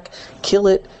 run back, kill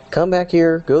it, come back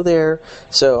here, go there.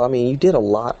 So, you did a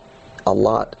lot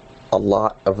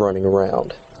of running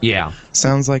around. Yeah.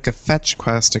 Sounds like a fetch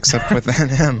quest, except with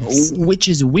NMs. Which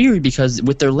is weird, because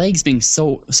with their legs being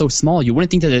so small, you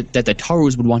wouldn't think that the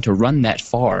Tarus would want to run that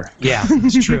far. Yeah,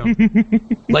 it's true.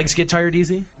 Legs get tired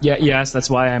easy? Yeah, yes, that's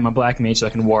why I'm a black mage, so I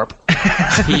can warp.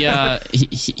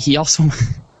 He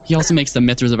also makes the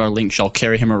Mithras of our link shell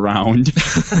carry him around.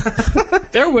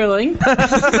 They're willing.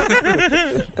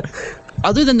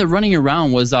 Other than the running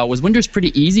around, was Windurst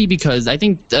pretty easy? Because I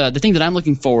think the thing that I'm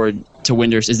looking forward to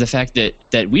Windurst is the fact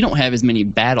that we don't have as many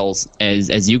battles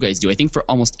as you guys do. I think for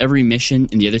almost every mission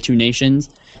in the other 2 nations,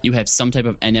 you have some type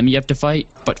of enemy you have to fight,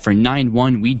 but for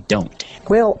 9-1, we don't.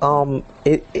 Well,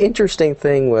 interesting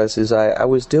thing was I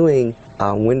was doing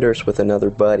Windurst with another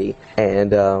buddy,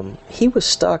 and he was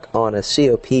stuck on a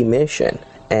COP mission.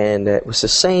 And it was the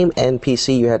same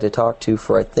NPC you had to talk to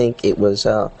for, I think it was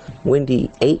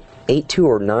Windy 8-2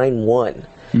 or 9-1.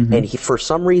 And for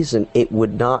some reason, it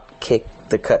would not kick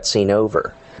the cutscene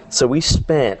over. So we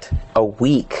spent a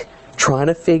week trying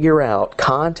to figure out,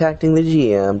 contacting the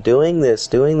GM, doing this,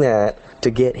 doing that, to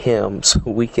get him so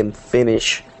we can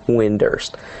finish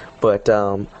Windurst. But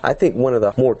I think one of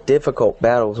the more difficult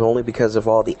battles, only because of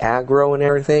all the aggro and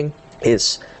everything,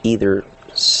 is either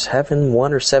 7-1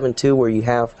 or 7-2, where you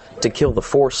have to kill the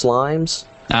 4 slimes.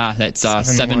 Ah, that's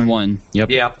 7-1. Yep.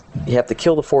 Yeah. You have to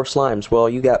kill the 4 slimes. Well,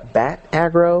 you got bat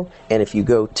aggro, and if you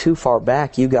go too far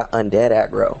back, you got undead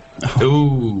aggro.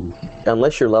 Ooh.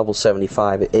 Unless you're level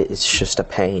 75, it's just a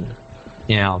pain.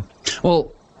 Yeah.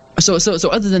 Well, so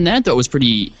other than that, though, it was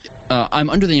pretty... I'm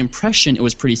under the impression it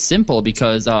was pretty simple,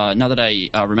 because now that I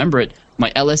remember it,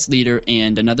 my LS leader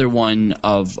and another one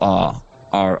of our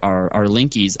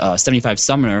Linkies, 75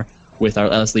 Summoner, with our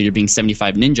LS leader being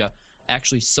 75 Ninja,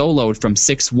 actually soloed from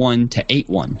 6-1 to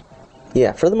 8-1.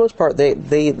 Yeah, for the most part,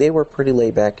 they were pretty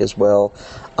laid back as well.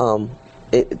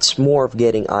 It's more of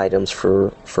getting items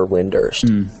for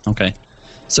Windurst. Okay.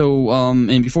 So,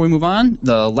 and before we move on,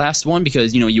 the last one,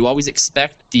 because you always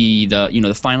expect the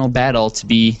final battle to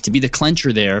be the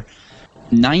clincher there.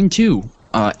 9-2,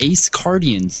 Ace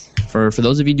Cardians. For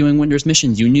those of you doing Windurst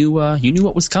missions, you knew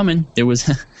what was coming. There was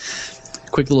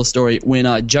quick little story when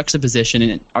juxtaposition,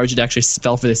 and Arjun actually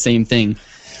fell for the same thing.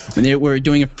 when they were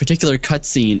doing a particular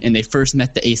cutscene and they first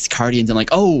met the Ace Guardians. I'm like,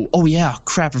 oh yeah,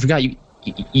 crap! I forgot you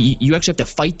actually have to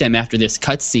fight them after this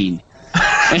cutscene.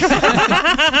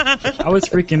 I was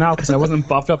freaking out because I wasn't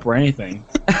buffed up or anything.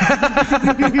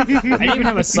 I didn't even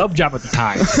have a sub job at the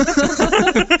time.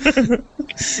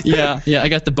 Yeah, I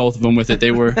got the both of them with it.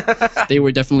 They were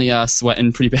definitely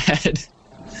sweating pretty bad.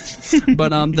 But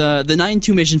the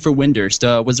 9-2 mission for Windurst,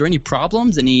 was there any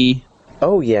problems? Any?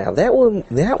 Oh yeah, that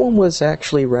one was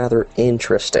actually rather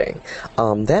interesting.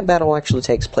 That battle actually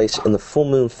takes place in the Full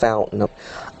Moon Fountain,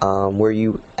 where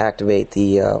you activate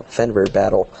the Fenrir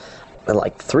battle. And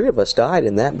like 3 of us died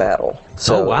in that battle.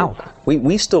 So wow.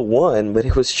 We still won, but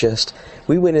it was just,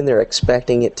 we went in there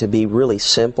expecting it to be really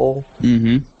simple,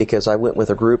 because I went with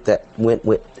a group that went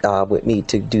with me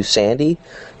to do Sandy.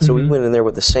 So we went in there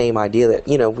with the same idea that,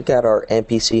 we got our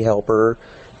NPC helper,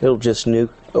 it'll just nuke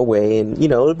away and,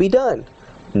 it'll be done.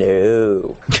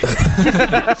 No.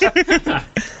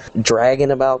 Dragon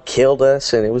about killed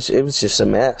us, and it was just a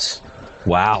mess.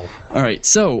 Wow. All right,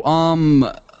 so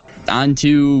on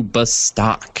to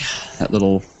Bastok, that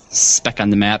little speck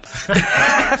on the map.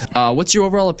 What's your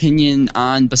overall opinion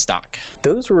on Bastok?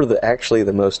 Those were actually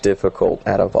the most difficult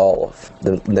out of all of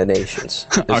the nations.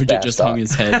 RJ just hung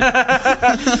his head.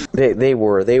 They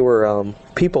were.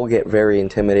 People get very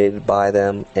intimidated by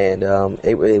them, and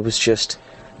it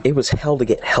was hell to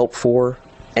get help for,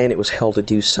 and it was hell to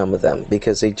do some of them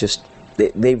because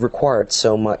they required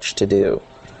so much to do.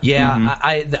 Yeah,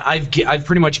 I've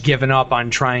pretty much given up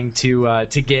on trying to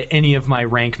get any of my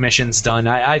rank missions done.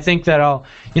 I think that I'll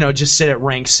just sit at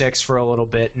rank 6 for a little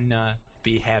bit and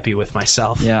be happy with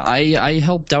myself. Yeah, I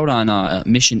helped out on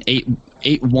mission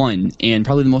 8.1, and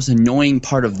probably the most annoying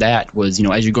part of that was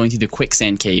as you're going through the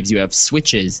quicksand caves, you have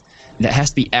switches that has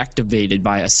to be activated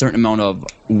by a certain amount of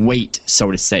weight,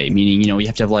 so to say. Meaning you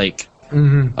have to have like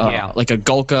a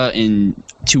Gulka and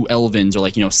 2 Elvins,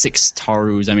 or 6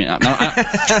 Tarus. I mean,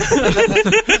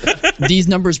 these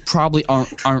numbers probably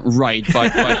aren't right,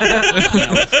 but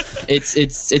it's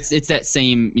that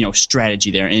same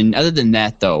strategy there. And other than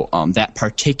that, though, that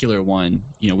particular one,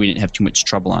 we didn't have too much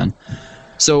trouble on.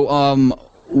 So,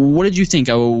 what did you think?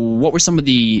 What were some of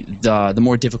the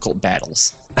more difficult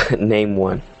battles? Name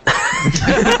one.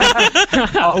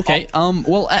 Okay.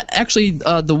 Well, actually,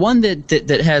 the one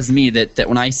that has me that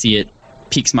when I see it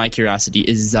piques my curiosity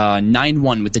is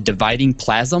 9-1 with the dividing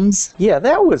plasms. Yeah,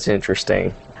 that was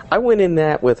interesting. I went in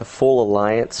that with a full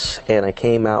alliance, and I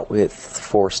came out with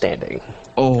 4 standing.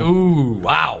 Oh. Ooh,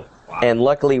 wow. And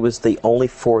luckily, it was the only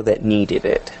 4 that needed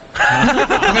it.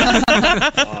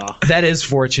 That is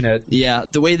fortunate. Yeah,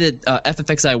 the way that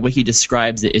FFXI Wiki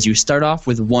describes it is you start off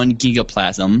with 1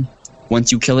 gigaplasm.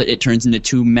 Once you kill it, it turns into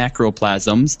 2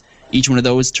 macroplasms. Each one of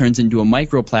those turns into a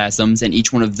microplasms, and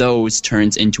each one of those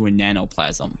turns into a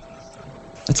nanoplasm.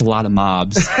 That's a lot of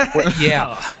mobs.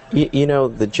 Yeah.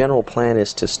 The general plan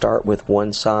is to start with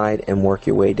one side and work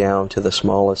your way down to the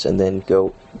smallest and then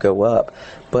go up.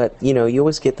 But, you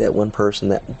always get that one person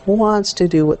that wants to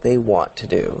do what they want to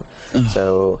do.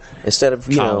 So instead of,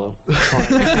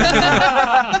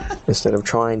 instead of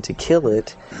trying to kill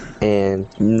it and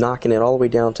knocking it all the way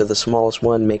down to the smallest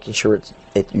one, making sure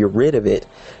you're rid of it,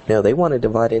 no, they want to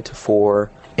divide into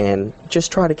 4 and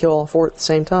just try to kill all 4 at the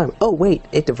same time. Oh, wait,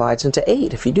 it divides into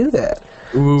 8 if you do that.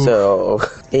 Ooh. So,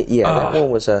 that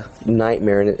one was a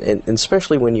nightmare, and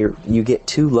especially when you get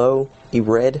too low, you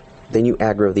red, then you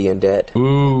aggro the undead.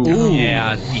 Ooh.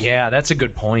 Yeah, that's a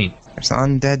good point. There's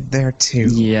undead there too.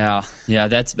 Yeah,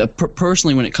 that's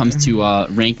personally when it comes to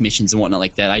rank missions and whatnot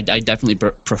like that, I definitely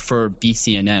prefer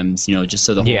BCNMs, just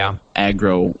so the whole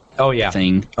aggro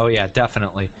thing. Oh yeah,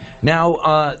 definitely.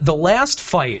 Now, the last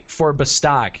fight for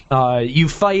Bastok, you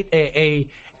fight a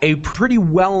pretty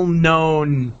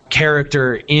well-known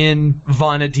character in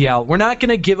Vana'diel. We're not going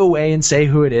to give away and say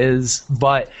who it is,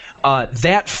 but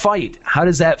that fight, how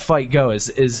does that fight go?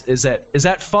 Is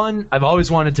that fun? I've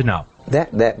always wanted to know.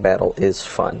 That battle is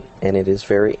fun, and it is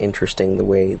very interesting the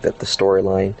way that the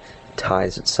storyline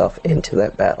ties itself into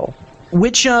that battle.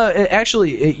 Which,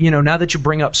 actually, now that you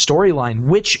bring up storyline,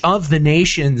 which of the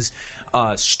nation's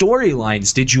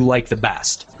storylines did you like the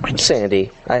best? Sandy.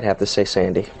 I'd have to say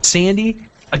Sandy. Sandy?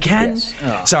 Again? Yes.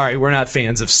 Oh. Sorry, we're not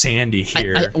fans of Sandy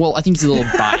here. I think he's a little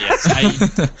biased.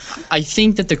 I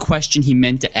think that the question he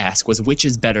meant to ask was, which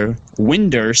is better,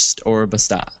 Windurst or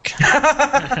Bastok?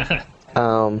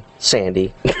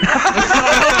 Sandy.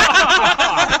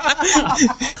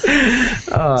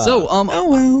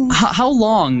 How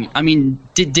long,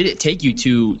 did it take you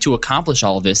to accomplish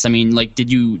all of this?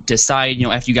 Did you decide,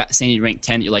 after you got Sandy rank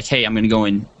 10, you're like, hey, I'm going to go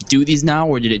and do these now,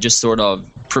 or did it just sort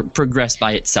of progress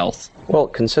by itself? Well,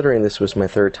 considering this was my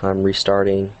third time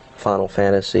restarting Final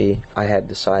Fantasy, I had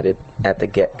decided at the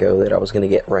get-go that I was going to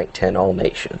get rank 10 all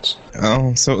nations.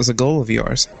 Oh, so it was a goal of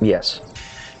yours. Yes.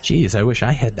 Jeez, I wish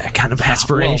I had that kind of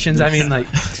aspirations. Well, I mean, like,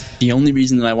 the only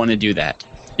reason that I want to do that,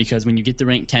 because when you get the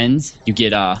rank 10s, you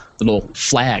get little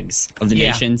flags of the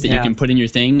nations that you can put in your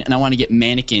thing, and I want to get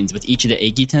mannequins with each of the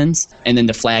Agi 10s, and then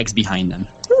the flags behind them.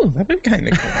 Oh, that'd be kind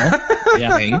of cool.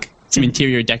 Yeah. I think. Some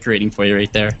interior decorating for you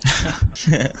right there.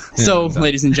 So,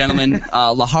 ladies and gentlemen,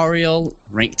 Lahariel,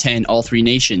 rank 10, all 3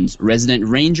 nations, Resident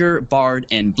Ranger, Bard,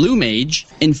 and Blue Mage.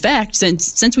 In fact,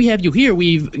 since we have you here,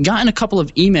 we've gotten a couple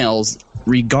of emails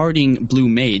regarding Blue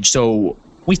Mage. So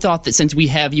we thought that since we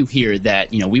have you here that,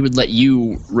 we would let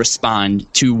you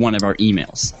respond to one of our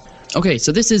emails. Okay,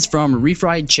 so this is from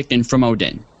Refried Chicken from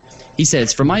Odin. He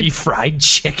says, "For my fried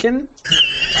chicken."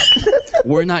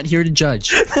 We're not here to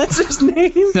judge. That's his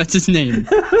name. That's his name.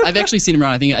 I've actually seen him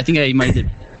around. I think I might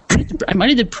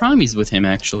have did promies with him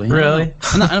actually. Really?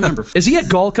 I don't remember. Is he a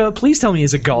Golka? Please tell me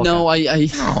he's a Golka. No, I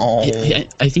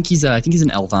think he's an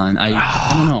Elvon. I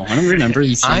don't know. I don't remember.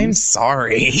 I'm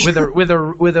sorry. With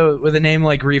a name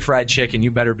like Refried Chicken,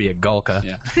 you better be a Golka.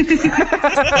 Yeah.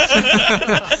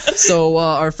 So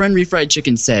our friend Refried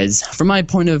Chicken says, "From my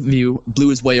point of view, blue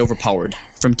is way overpowered.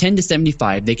 From 10 to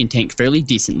 75, they can tank fairly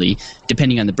decently,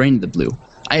 depending on the brain of the blue.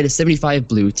 I had a 75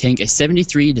 blue tank a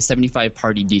 73 to 75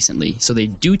 party decently, so they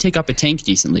do take up a tank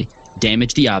decently.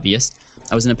 Damage the obvious.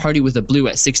 I was in a party with a blue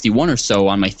at 61 or so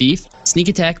on my thief. Sneak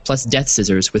attack plus death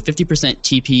scissors with 50%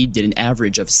 TP did an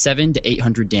average of 7 to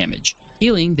 800 damage.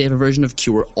 Healing, they have a version of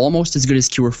Cure almost as good as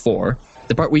Cure 4.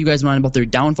 The part where you guys went on about their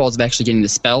downfalls of actually getting the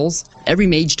spells, every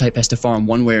mage type has to farm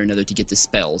one way or another to get the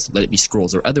spells, let it be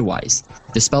scrolls or otherwise.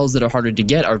 The spells that are harder to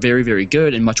get are very, very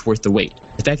good and much worth the wait.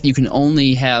 The fact that you can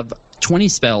only have 20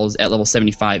 spells at level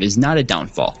 75 is not a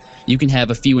downfall. You can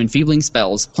have a few enfeebling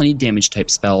spells, plenty damage type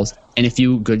spells, and a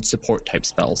few good support type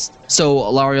spells." So,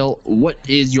 Lariel, what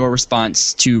is your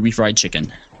response to Refried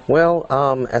Chicken? Well,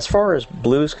 as far as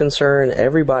blue's concerned,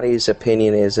 everybody's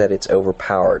opinion is that it's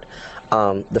overpowered.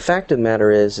 The fact of the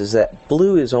matter is that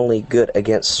blue is only good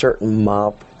against certain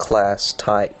mob class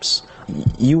types.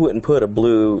 You wouldn't put a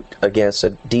blue against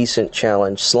a decent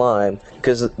challenge slime,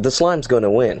 because the slime's going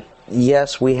to win.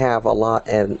 Yes, we have a lot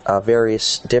and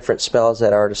various different spells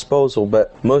at our disposal,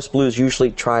 but most blues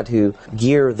usually try to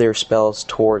gear their spells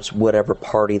towards whatever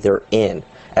party they're in.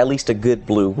 At least a good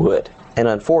blue would. And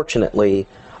unfortunately,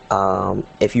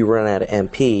 if you run out of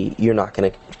MP, you're not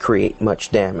going to create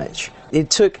much damage. It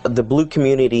took the blue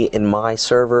community in my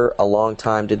server a long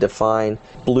time to define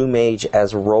Blue Mage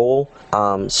as a role,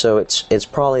 so it's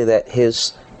probably that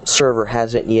his server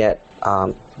hasn't yet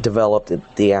developed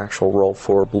the actual role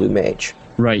for Blue Mage.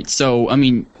 Right, so, I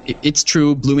mean, it's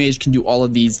true, Blue Mage can do all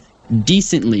of these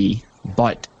decently,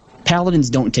 but Paladins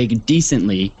don't take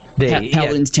decently.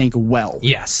 Paladins tank well.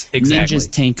 Yes, exactly.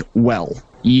 Ninjas tank well.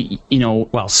 You know...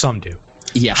 Well, some do.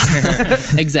 Yeah,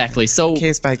 exactly. So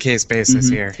Case-by-case basis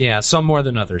here. Yeah, some more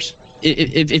than others.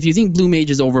 If you think Blue Mage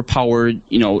is overpowered,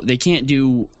 they can't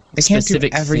do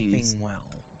specific everything things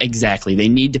well. Exactly. They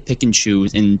need to pick and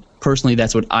choose, and personally,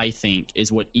 that's what I think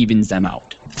is what evens them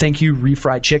out. Thank you,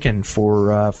 Refried Chicken,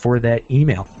 for that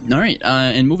email. All right,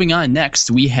 and moving on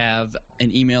next, we have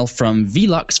an email from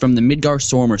Velux from the Midgar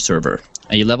Stormer server,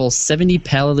 a level 70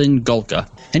 Paladin Gulka.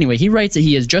 Anyway, he writes that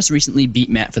he has just recently beat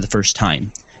Matt for the first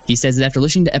time. He says that after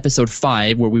listening to episode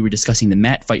 5, where we were discussing the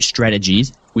mat fight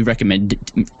strategies, we recommended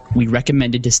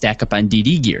to stack up on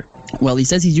DD gear. Well, he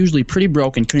says he's usually pretty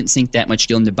broke and couldn't sink that much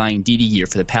skill into buying DD gear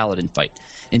for the Paladin fight.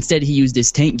 Instead, he used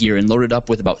his tank gear and loaded up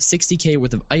with about 60k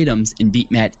worth of items and beat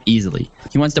Matt easily.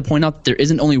 He wants to point out that there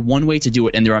isn't only one way to do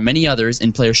it, and there are many others,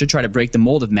 and players should try to break the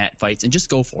mold of Matt fights and just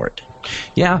go for it.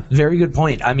 Yeah, very good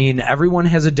point. I mean, everyone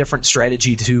has a different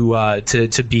strategy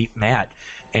to beat Matt.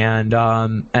 And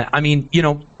I mean,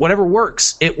 whatever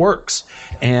works, it works.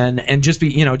 And just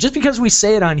because we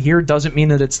say it on here doesn't mean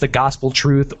that it's the gospel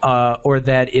truth, or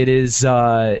that it is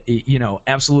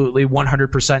absolutely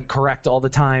 100% correct all the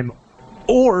time,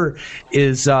 or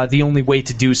is the only way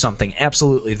to do something.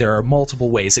 Absolutely, there are multiple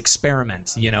ways.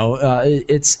 Experiment.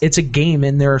 It's a game,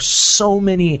 and there are so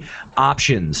many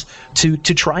options to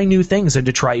try new things and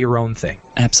to try your own thing.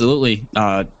 Absolutely.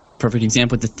 Perfect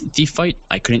example with the thief fight.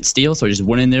 I couldn't steal, so I just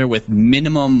went in there with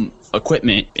minimum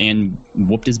equipment and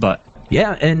whooped his butt.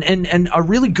 Yeah, and a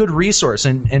really good resource.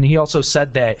 And he also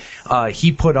said that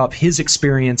he put up his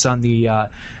experience on the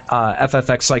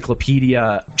FFX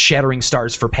Cyclopedia Shattering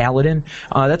Stars for Paladin.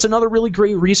 That's another really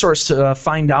great resource to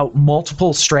find out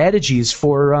multiple strategies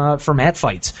for mat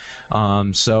fights.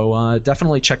 So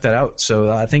definitely check that out.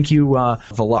 So thank you,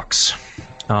 Velux.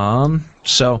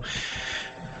 So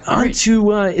on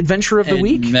to Adventure of the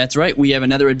Week. That's right. We have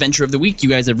another Adventure of the Week. You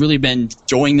guys have really been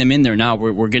throwing them in there now.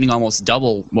 We're getting almost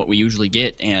double what we usually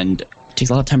get, and it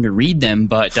takes a lot of time to read them,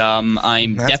 but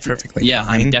I'm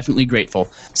definitely grateful.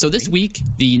 So this week,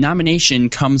 the nomination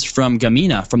comes from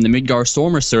Gamina from the Midgar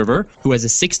Stormer server, who has a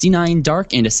 69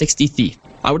 Dark and a 60 Thief.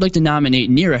 I would like to nominate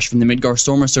Neresh from the Midgar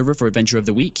Stormer server for Adventure of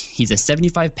the Week. He's a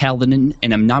 75 Paladin,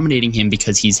 and I'm nominating him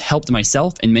because he's helped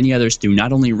myself and many others through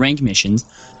not only rank missions,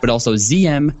 but also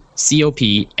ZM,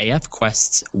 COP, AF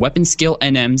quests, weapon skill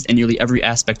NMs, and nearly every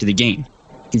aspect of the game.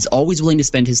 He's always willing to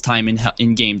spend his time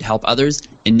in-game to help others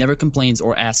and never complains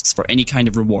or asks for any kind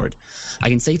of reward. I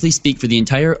can safely speak for the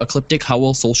entire Ecliptic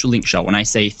Howl Social Link Show when I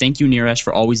say thank you, Neresh,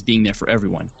 for always being there for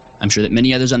everyone. I'm sure that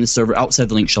many others on the server outside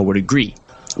the Link Show would agree.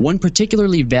 One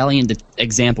particularly valiant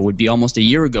example would be almost a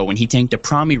year ago when he tanked a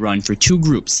Promi run for 2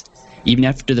 groups. Even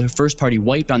after the first party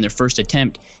wiped on their first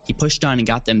attempt, he pushed on and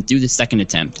got them through the second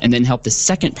attempt, and then helped the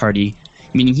second party,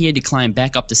 meaning he had to climb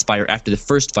back up the spire after the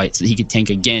first fight so that he could tank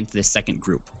again for the second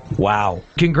group. Wow.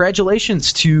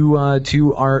 Congratulations to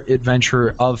our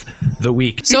Adventure of the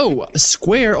Week. So,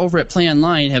 Square over at Play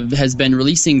Online has been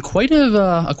releasing quite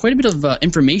a bit of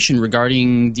information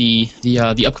regarding the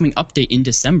upcoming update in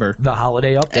December. The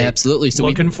holiday update. Absolutely. So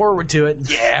looking forward to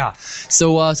it. Yeah.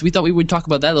 So we thought we would talk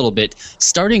about that a little bit,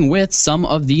 starting with some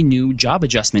of the new job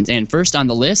adjustments. And first on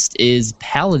the list is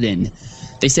Paladin.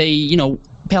 They say,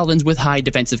 Paladins with high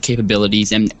defensive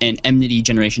capabilities and enmity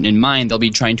generation in mind, they'll be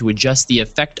trying to adjust the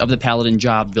effect of the Paladin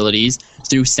job abilities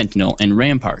through Sentinel and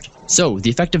Rampart. So, the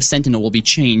effect of Sentinel will be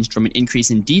changed from an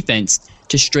increase in defense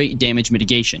to straight damage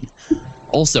mitigation.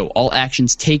 Also, all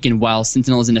actions taken while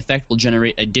Sentinel is in effect will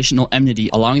generate additional enmity,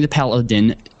 allowing the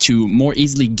Paladin to more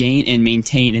easily gain and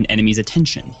maintain an enemy's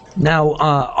attention. Now,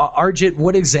 Arjit,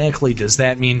 what exactly does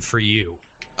that mean for you?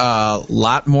 A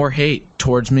lot more hate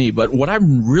towards me, but what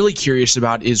I'm really curious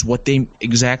about is what they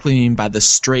exactly mean by the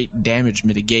straight damage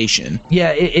mitigation.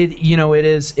 Yeah, it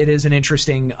is an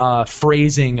interesting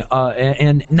phrasing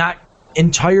and not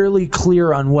entirely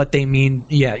clear on what they mean.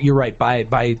 Yeah, you're right,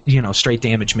 by straight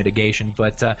damage mitigation,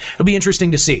 but it'll be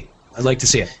interesting to see. I'd like to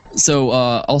see it. So,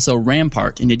 also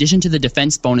Rampart. In addition to the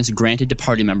defense bonus granted to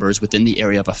party members within the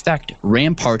area of effect,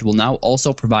 Rampart will now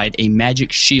also provide a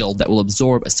magic shield that will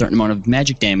absorb a certain amount of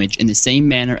magic damage in the same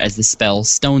manner as the spell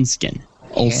Stone Skin.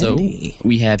 Also,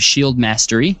 we have Shield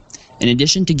Mastery. In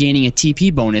addition to gaining a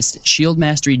TP bonus, Shield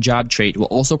Mastery job trait will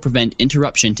also prevent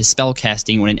interruption to spell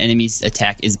casting when an enemy's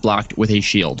attack is blocked with a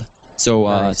shield. So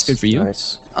it's good for you.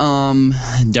 Nice.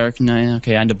 Dark Knight.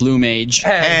 Okay, on to Blue Mage.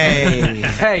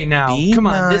 Hey, now, Be come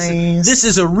on. nice. This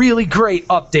is a really great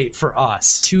update for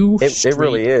us. It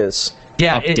really is.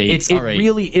 Yeah, updates. it All right.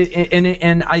 really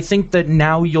and I think that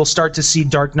now you'll start to see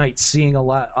Dark Knight seeing a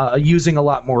lot, using a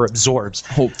lot more absorbs.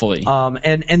 Hopefully.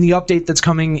 And the update that's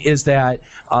coming is that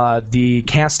the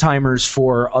cast timers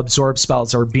for absorb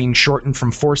spells are being shortened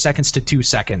from 4 seconds to 2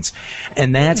 seconds,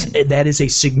 and that is a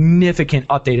significant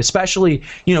update, especially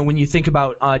when you think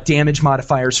about damage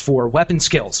modifiers for weapon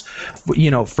skills.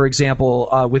 For example,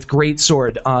 with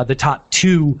Greatsword, the top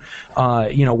 2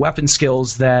 weapon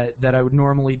skills that I would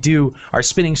normally do are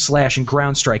Spinning Slash and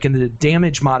Ground Strike, and the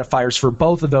damage modifiers for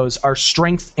both of those are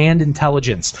Strength and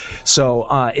Intelligence.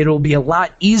 So it'll be a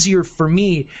lot easier for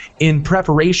me in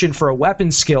preparation for a weapon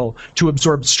skill to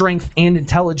absorb Strength and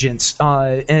Intelligence,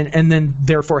 and then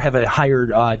therefore have a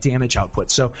higher damage output.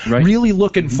 So really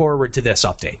looking forward to this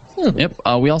update. Yep.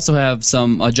 We also have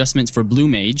some adjustments for Blue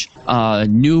Mage.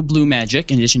 New Blue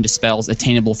Magic, in addition to spells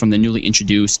attainable from the newly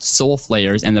introduced Soul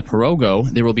Flayers and the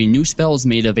Pirogo, there will be new spells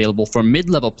made available for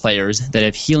mid-level players that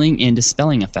have healing and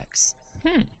dispelling effects.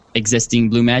 Existing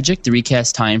Blue Magic, the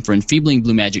recast time for enfeebling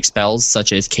Blue Magic spells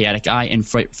such as Chaotic Eye and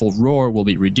Frightful Roar will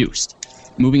be reduced.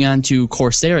 Moving on to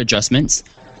Corsair adjustments.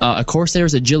 A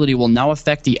Corsair's agility will now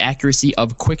affect the accuracy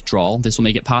of Quick Draw. This will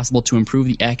make it possible to improve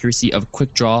the accuracy of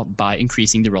Quick Draw by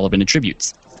increasing the relevant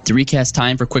attributes. The recast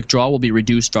time for Quick Draw will be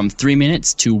reduced from 3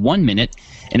 minutes to 1 minute.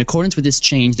 In accordance with this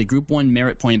change, the Group 1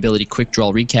 Merit Point ability Quick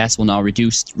Draw recast will now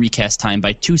reduce recast time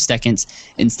by 2 seconds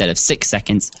instead of 6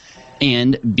 seconds.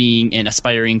 And being an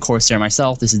aspiring Corsair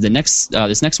myself, this next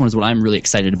one is what I'm really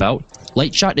excited about.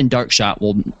 Light Shot and Dark Shot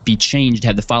will be changed to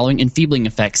have the following enfeebling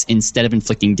effects instead of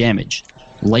inflicting damage.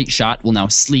 Light Shot will now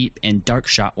sleep, and Dark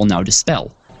Shot will now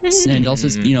dispel. And also,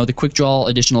 the quick draw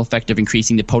additional effect of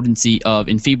increasing the potency of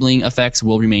enfeebling effects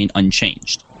will remain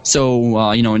unchanged.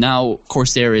 So, now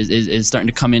Corsair is starting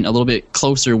to come in a little bit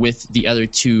closer with the other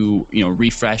two,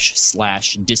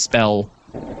 refresh/dispel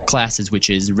classes, which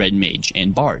is Red Mage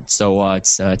and Bard. So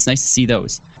it's nice to see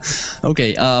those.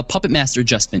 Okay, Puppet Master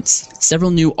adjustments.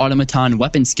 Several new automaton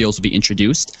weapon skills will be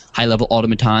introduced. High-level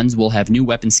automatons will have new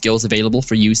weapon skills available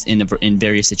for use in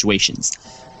various situations.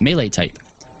 Melee type.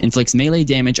 Inflicts melee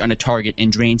damage on a target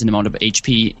and drains an amount of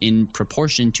HP in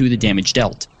proportion to the damage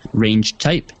dealt. Range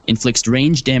type. Inflicts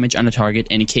range damage on a target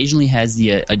and occasionally has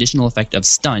the additional effect of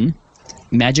stun.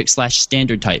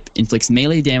 Magic/standard type. Inflicts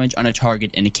melee damage on a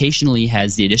target and occasionally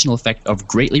has the additional effect of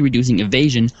greatly reducing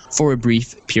evasion for a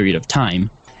brief period of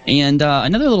time. And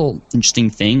another little interesting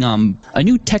thing, a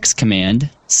new text command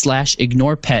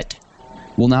 /ignore pet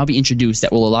will now be introduced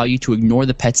that will allow you to ignore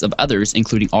the pets of others,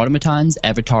 including automatons,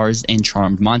 avatars, and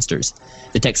charmed monsters.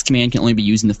 The text command can only be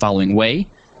used in the following way.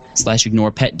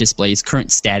 /ignore pet displays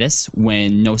current status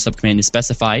when no subcommand is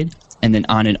specified, and then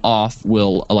on and off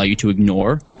will allow you to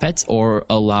ignore pets or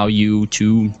allow you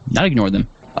to not ignore them.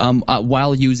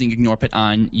 While using ignore pet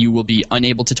on, you will be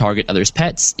unable to target others'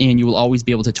 pets, and you will always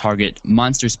be able to target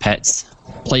monsters' pets,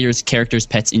 players' characters'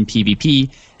 pets in PvP,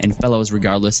 and fellows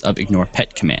regardless of ignore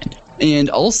pet command. And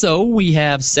also, we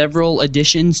have several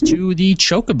additions to the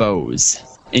Chocobos,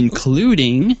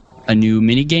 including a new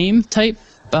minigame type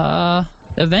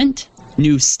event,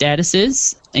 new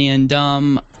statuses, and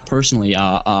personally,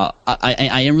 I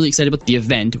am really excited about the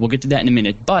event. We'll get to that in a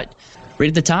minute, but right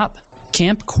at the top,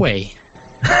 Camp Quay.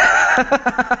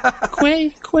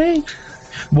 Quay.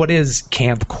 What is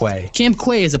Camp Quay? Camp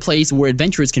Quay is a place where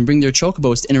adventurers can bring their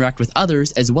chocobos to interact with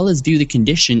others, as well as view the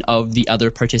condition of the other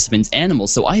participants'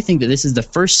 animals. So I think that this is the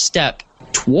first step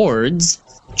towards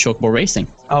chocobo racing.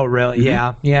 Oh, really?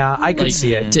 Mm-hmm. Yeah, I could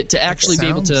see it. To actually be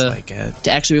able to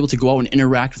go out and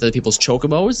interact with other people's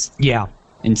chocobos. Yeah.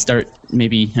 And start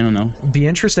maybe, I don't know. Be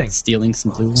interesting. Stealing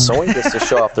some blue ones. Someone gets to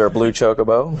show off their blue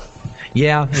chocobo.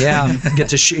 Yeah. Get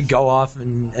to go off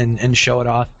and show it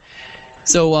off.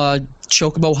 So,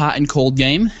 Chocobo Hot and Cold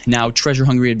game. Now,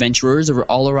 treasure-hungry adventurers are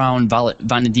all around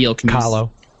Vanadil can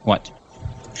Kahlo. What?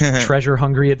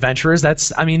 Treasure-hungry adventurers? That's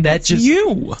just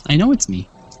you. I know it's me.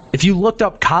 If you looked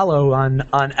up Kahlo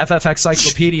on FFX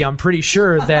Cyclopedia, I'm pretty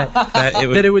sure that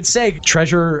it would say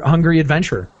treasure-hungry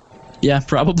adventurer. Yeah,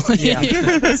 probably. Yeah.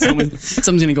 Someone's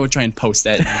going to go try and post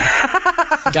that.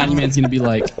 Gani Man's going to be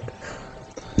like,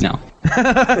 no.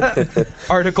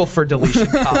 Article for deletion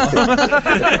column.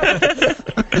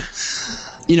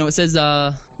 It says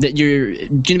that you're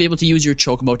going to be able to use your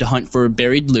chocobo to hunt for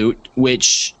buried loot,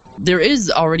 which there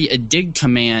is already a dig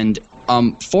command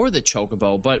for the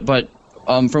chocobo, but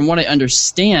from what I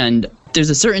understand,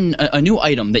 there's a new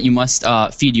item that you must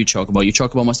feed your chocobo. Your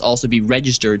chocobo must also be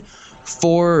registered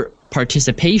for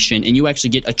participation, and you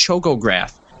actually get a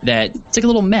chocograph. It's like a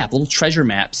little map, a little treasure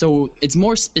map. So it's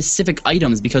more specific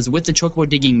items because with the chocobo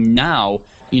digging now,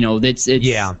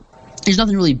 there's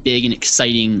nothing really big and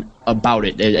exciting about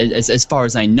it as far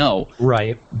as I know.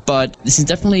 Right. But this is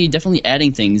definitely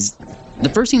adding things. The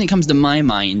first thing that comes to my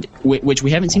mind, which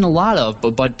we haven't seen a lot of,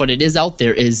 but it is out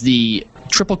there, is the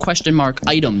triple question mark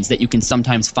items that you can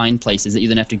sometimes find places that you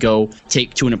then have to go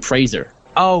take to an appraiser.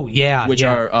 Oh, yeah. Which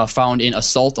are found in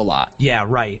Assault a lot. Yeah,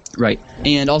 right. Right.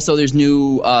 And also there's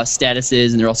new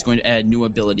statuses, and they're also going to add new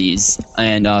abilities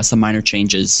and some minor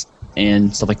changes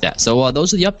and stuff like that. So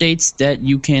those are the updates that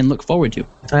you can look forward to.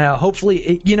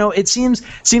 Hopefully, it seems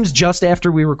just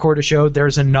after we record a show,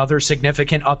 there's another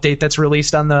significant update that's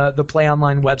released on the Play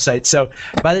Online website. So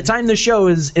by the time the show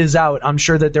is out, I'm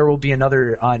sure that there will be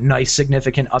another nice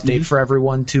significant update for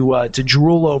everyone to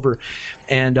drool over,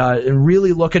 and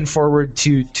really looking forward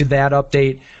to that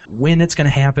update. When it's going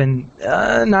to happen,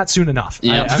 not soon enough.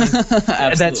 Yeah,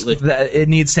 absolutely. It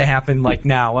needs to happen like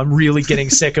now. I'm really getting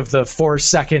sick of the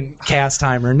 4-second cast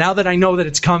timer. Now that I know that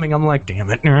it's coming, I'm like, damn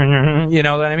it. You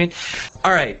know what I mean?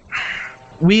 All right.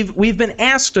 We've been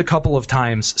asked a couple of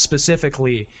times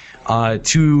specifically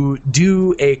to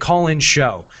do a call-in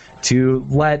show to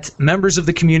let members of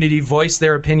the community voice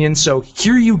their opinions. So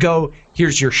here you go.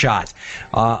 Here's your shot.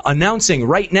 Announcing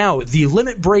right now the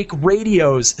Limit Break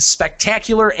Radio's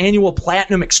spectacular annual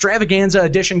Platinum Extravaganza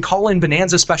Edition Call-In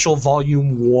Bonanza Special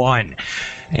Volume 1.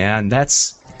 And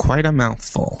that's quite a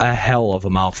mouthful. A hell of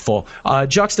a mouthful.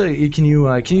 Juxta, can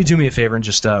you do me a favor and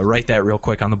just write that real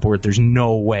quick on the board? There's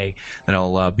no way that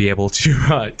I'll be able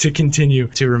to continue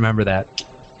to remember that.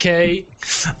 Okay.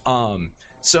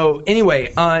 So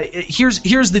anyway,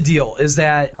 here's the deal: is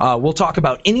that we'll talk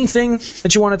about anything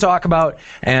that you want to talk about,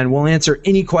 and we'll answer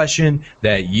any question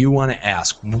that you want to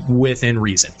ask within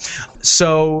reason.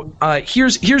 So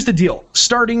here's the deal: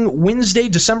 starting Wednesday,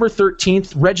 December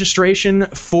 13th, registration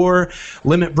for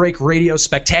Limit Break Radio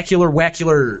Spectacular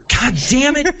Wackular. God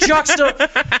damn it, Juxta!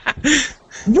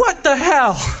 What the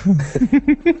hell?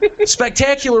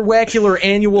 Spectacular Wackular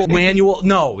Annual.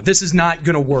 No, this is not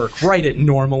going to work. Write it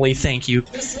normally, thank you.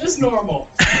 This is normal.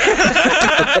 I'm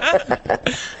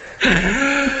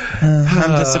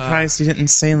just surprised you didn't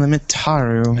say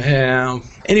Limitaru. Yeah.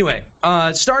 Anyway,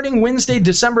 starting Wednesday,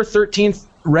 December 13th,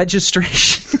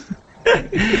 registration.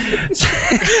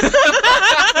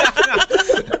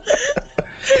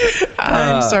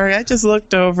 I'm sorry, I just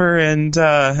looked over and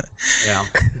Yeah.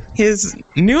 his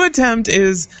new attempt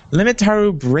is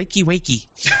Limitaru Breaky Wakey.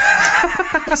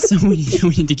 So we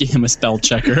need to get him a spell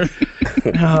checker.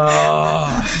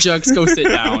 Jugs, go sit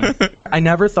down. I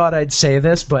never thought I'd say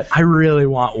this, but I really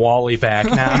want Wally back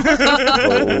now.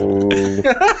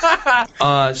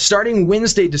 Starting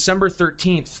Wednesday, December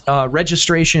 13th,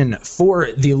 registration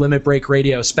for the Limit Break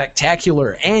Radio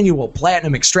Spectacular Annual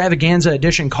Platinum Extravaganza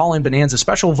Edition Call-In Bonanza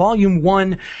Special Volume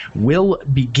 1 will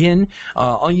begin.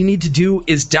 All you need to do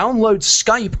is download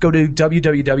Skype. Go to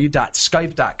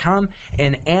www.skype.com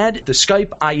and add the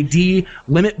Skype ID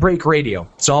Limit Break Radio.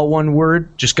 It's all one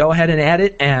word. Just go ahead and add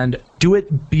it, and do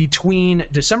it between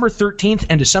December 13th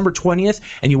and December 20th,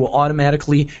 and you will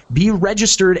automatically be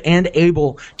registered and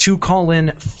able to call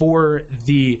in for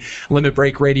the Limit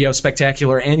Break Radio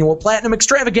Spectacular Annual Platinum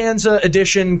Extravaganza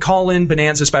Edition Call-In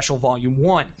Bonanza Special Volume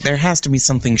 1. There has to be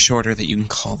something shorter that you can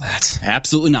call that.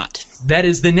 Absolutely not. That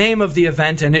is the name of the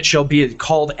event, and it shall be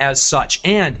called as such.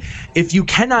 And if you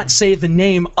cannot say the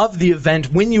name of the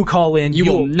event when you call in,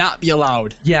 You will not be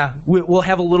allowed. Yeah, we'll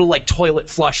have a little like toilet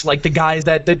flush, like the guys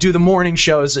that do the morning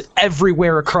shows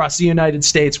everywhere across the United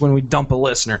States when we dump a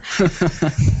listener.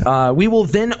 We will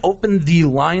then open the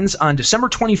lines on December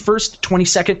 21st,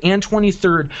 22nd, and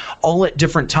 23rd, all at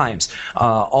different times.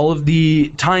 All of the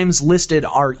times listed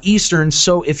are Eastern,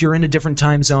 so if you're in a different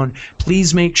time zone,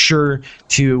 please make sure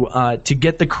to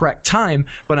get the correct time.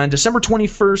 But on December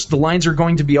 21st, the lines are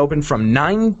going to be open from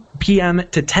 9 p.m.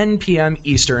 to 10 p.m.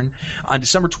 Eastern. On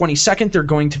December 22nd, they're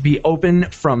going to be open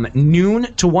from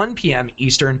noon to 1 p.m.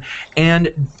 Eastern.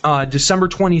 And December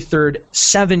 23rd,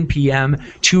 7 p.m.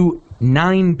 to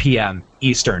 9 p.m.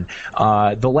 Eastern.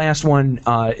 The last one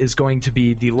is going to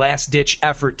be the last-ditch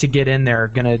effort to get in there.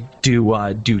 Going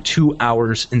to do 2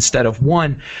 hours instead of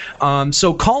 1.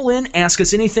 So call in, ask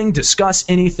us anything, discuss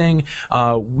anything.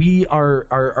 We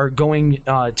are going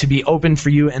to be open for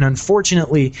you. And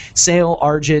unfortunately, Sale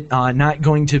Argit not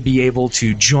going to be able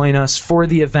to join us for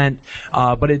the event,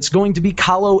 but it's going to be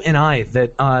Kahlo and I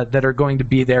that are going to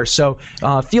be there. So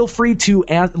feel free to,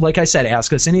 like I said,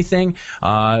 ask us anything.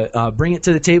 Bring it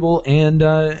to the table,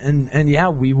 and yeah,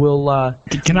 we will.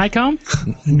 Can I come?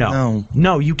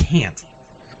 No, you can't.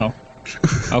 Oh,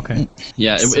 okay.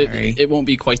 Yeah, it won't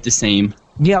be quite the same.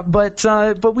 Yeah, but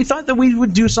we thought that we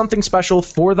would do something special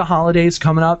for the holidays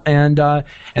coming up, and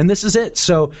this is it.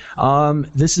 So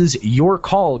this is your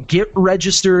call. Get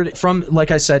registered from,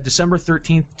 like I said, December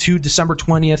 13th to December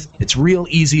 20th. It's real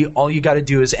easy. All you got to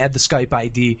do is add the Skype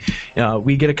ID.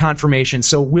 We get a confirmation,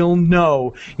 so we'll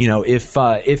know,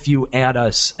 if you add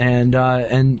us, and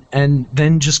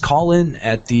then just call in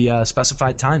at the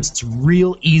specified times. It's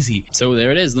real easy. So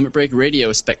there it is, Limit Break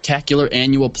Radio Spectacular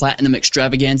Annual Platinum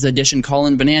Extravaganza Edition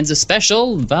Call-In Bonanza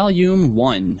Special Volume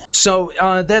 1. So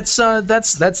that's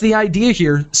the idea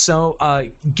here.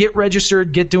 So get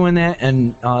registered, get doing that,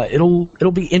 and it'll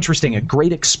be interesting. A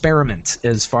great experiment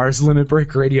as far as Limit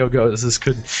Break Radio goes. This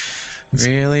could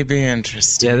really be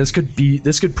interesting. Yeah, this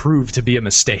could prove to be a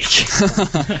mistake.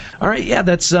 All right, yeah,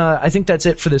 that's I think that's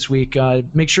it for this week.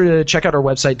 Make sure to check out our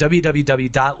website,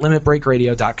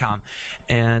 www.limitbreakradio.com,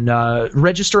 and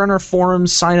register on our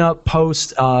forums, sign up,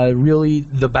 post. Really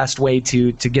the best way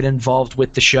to get involved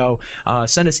with the show.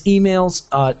 Send us emails,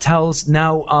 tells.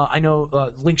 Now I know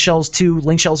link shells too.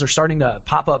 Link shells are starting to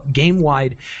pop up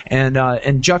game-wide,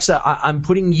 and Juxta, I'm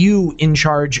putting you in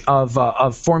charge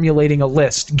of formulating a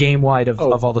list game-wide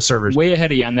of all the servers. Way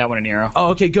ahead of you on that one, Nero.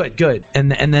 Oh, okay, good.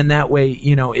 And then that way,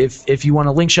 if you want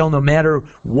a link shell, no matter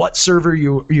what server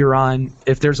you're on,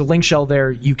 if there's a link shell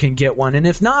there, you can get one. And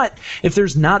if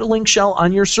there's not a link shell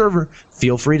on your server,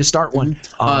 feel free to start one.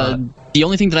 The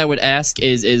only thing that I would ask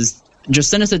is just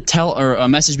send us a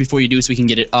message before you do, so we can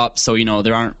get it up, so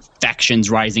there aren't factions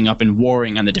rising up and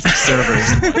warring on the different servers.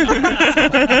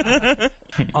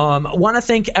 Want to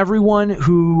thank everyone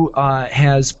who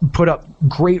has put up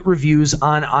great reviews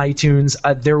on iTunes.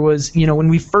 There was, when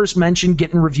we first mentioned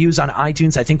getting reviews on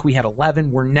iTunes, I think we had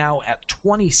 11. We're now at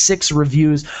 26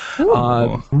 reviews.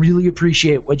 Really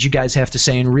appreciate what you guys have to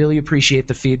say and really appreciate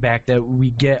the feedback that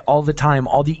we get all the time,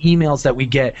 all the emails that we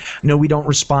get. No, we don't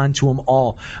respond to them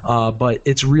all, but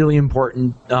it's really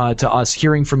important to us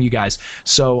hearing from you guys.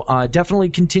 So definitely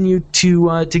continue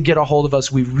to get a hold of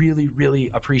us. We really, really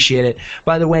appreciate it.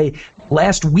 By the way,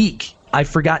 last week, I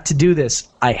forgot to do this.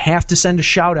 I have to send a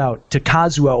shout out to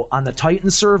Kazuo on the Titan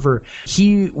server.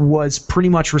 He was pretty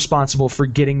much responsible for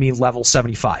getting me level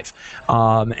 75,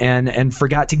 and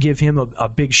forgot to give him a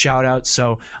big shout out.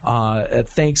 So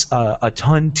thanks a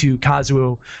ton to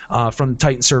Kazuo from the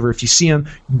Titan server. If you see him,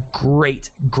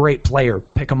 great player.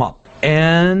 Pick him up.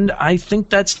 And I think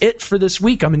that's it for this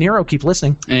week. I'm Nero. Keep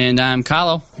listening. And I'm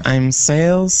Kahlo. I'm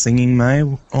Sales, singing my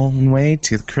own way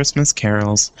to the Christmas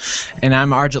carols. And I'm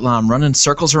Arjitlam, running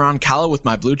circles around Kahlo with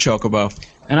my blue chocobo.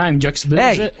 And I'm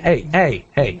Juxtaposition.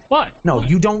 Hey. What? No,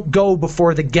 you don't go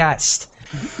before the guest.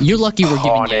 You're lucky we're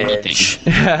giving you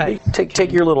anything.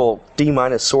 Take your little D-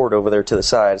 sword over there to the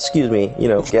side. Excuse me,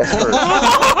 guest first.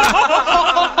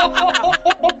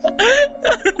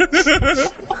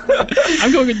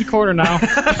 I'm going in the corner now.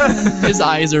 His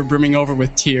eyes are brimming over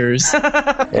with tears.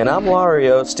 And I'm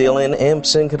Lario, stealing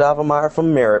imps and Kadavamire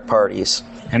from merit parties.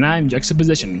 And I'm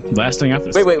Juxtaposition, blasting off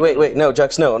this. Wait. No,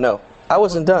 Jux, no. I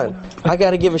wasn't done. I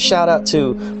gotta give a shout out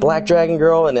to Black Dragon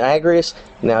Girl and Agrius.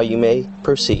 Now you may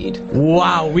proceed.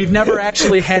 Wow, we've never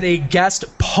actually had a guest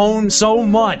pwn so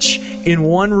much in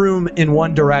one room in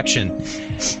one direction.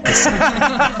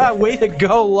 Way to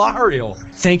go, Lariel.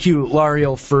 Thank you,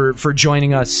 Lariel, for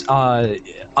joining us.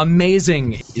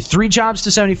 Amazing. 3 jobs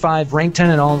to 75, rank 10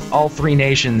 in all 3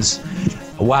 nations.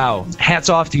 Wow. Hats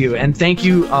off to you. And thank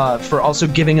you for also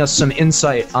giving us some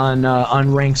insight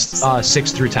on ranks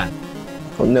 6 through 10.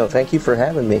 Well, no, thank you for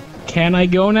having me. Can I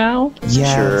go now?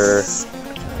 Yes. Sure.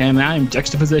 And I'm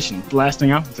Juxtaposition,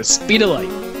 blasting off with the speed of light.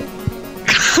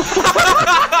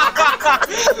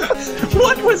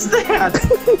 What was that?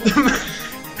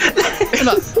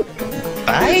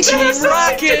 Team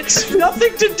Rocket!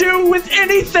 Nothing to do with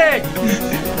anything!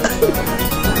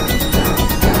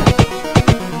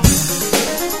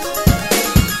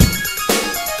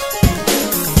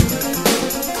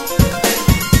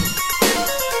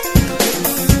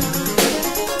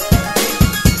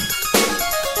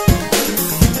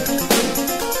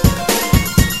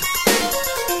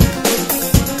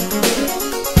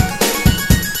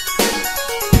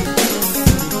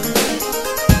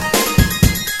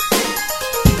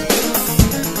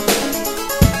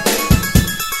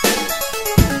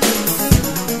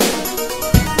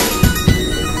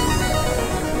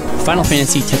 Final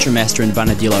Fantasy, Tetramaster, and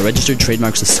Vanadil are registered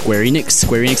trademarks of Square Enix.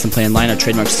 Square Enix and Play Online are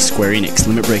trademarks of Square Enix.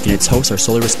 Limit Break and its hosts are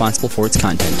solely responsible for its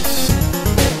content.